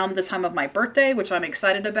also around the time of my birthday, which I'm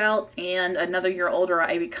excited about, and another year older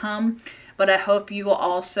I become. But I hope you will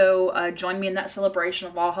also join me in that celebration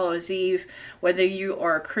of All Hallows Eve, whether you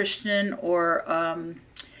are a Christian or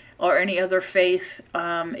any other faith.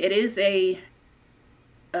 It is a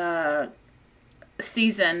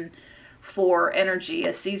season for energy,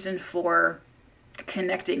 a season for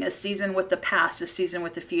connecting, a season with the past, a season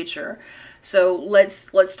with the future. So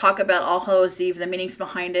let's talk about All Hallows Eve, the meanings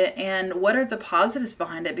behind it, and what are the positives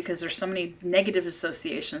behind it, because there's so many negative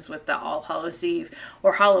associations with the All Hallows Eve,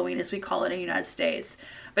 or Halloween as we call it in the United States.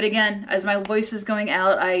 But again, as my voice is going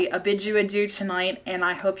out, I bid you adieu tonight, and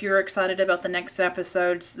I hope you're excited about the next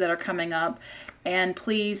episodes that are coming up. And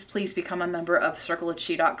please become a member of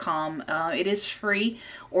CircleofChi.com. It is free,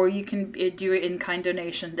 or you can do it in kind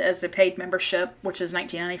donation as a paid membership, which is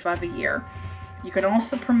 $19.95 a year. You can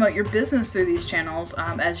also promote your business through these channels.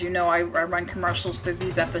 As you know, I run commercials through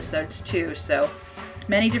these episodes too. So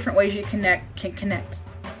many different ways you can connect,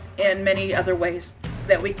 and many other ways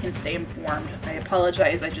that we can stay informed. I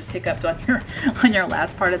apologize, I just hiccuped on your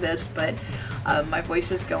last part of this, but my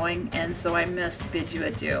voice is going, and so I must bid you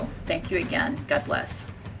adieu. Thank you again. God bless.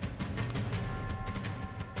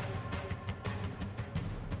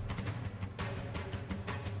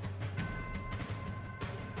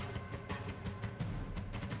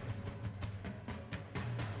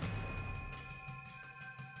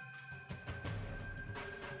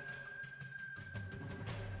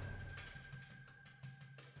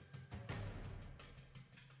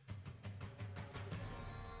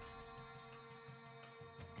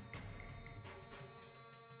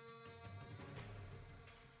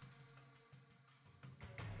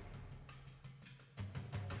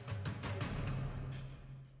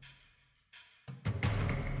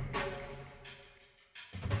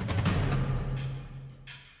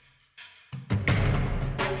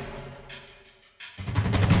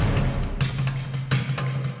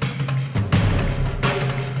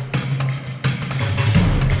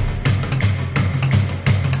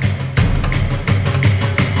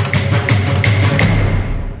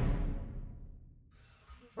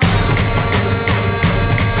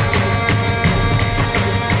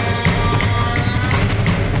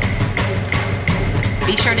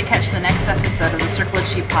 Be sure to catch the next episode of the Circle of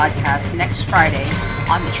Chi podcast next Friday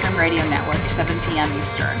on the Trim Radio Network, 7 p.m.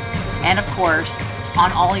 Eastern. And of course,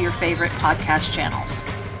 on all your favorite podcast channels.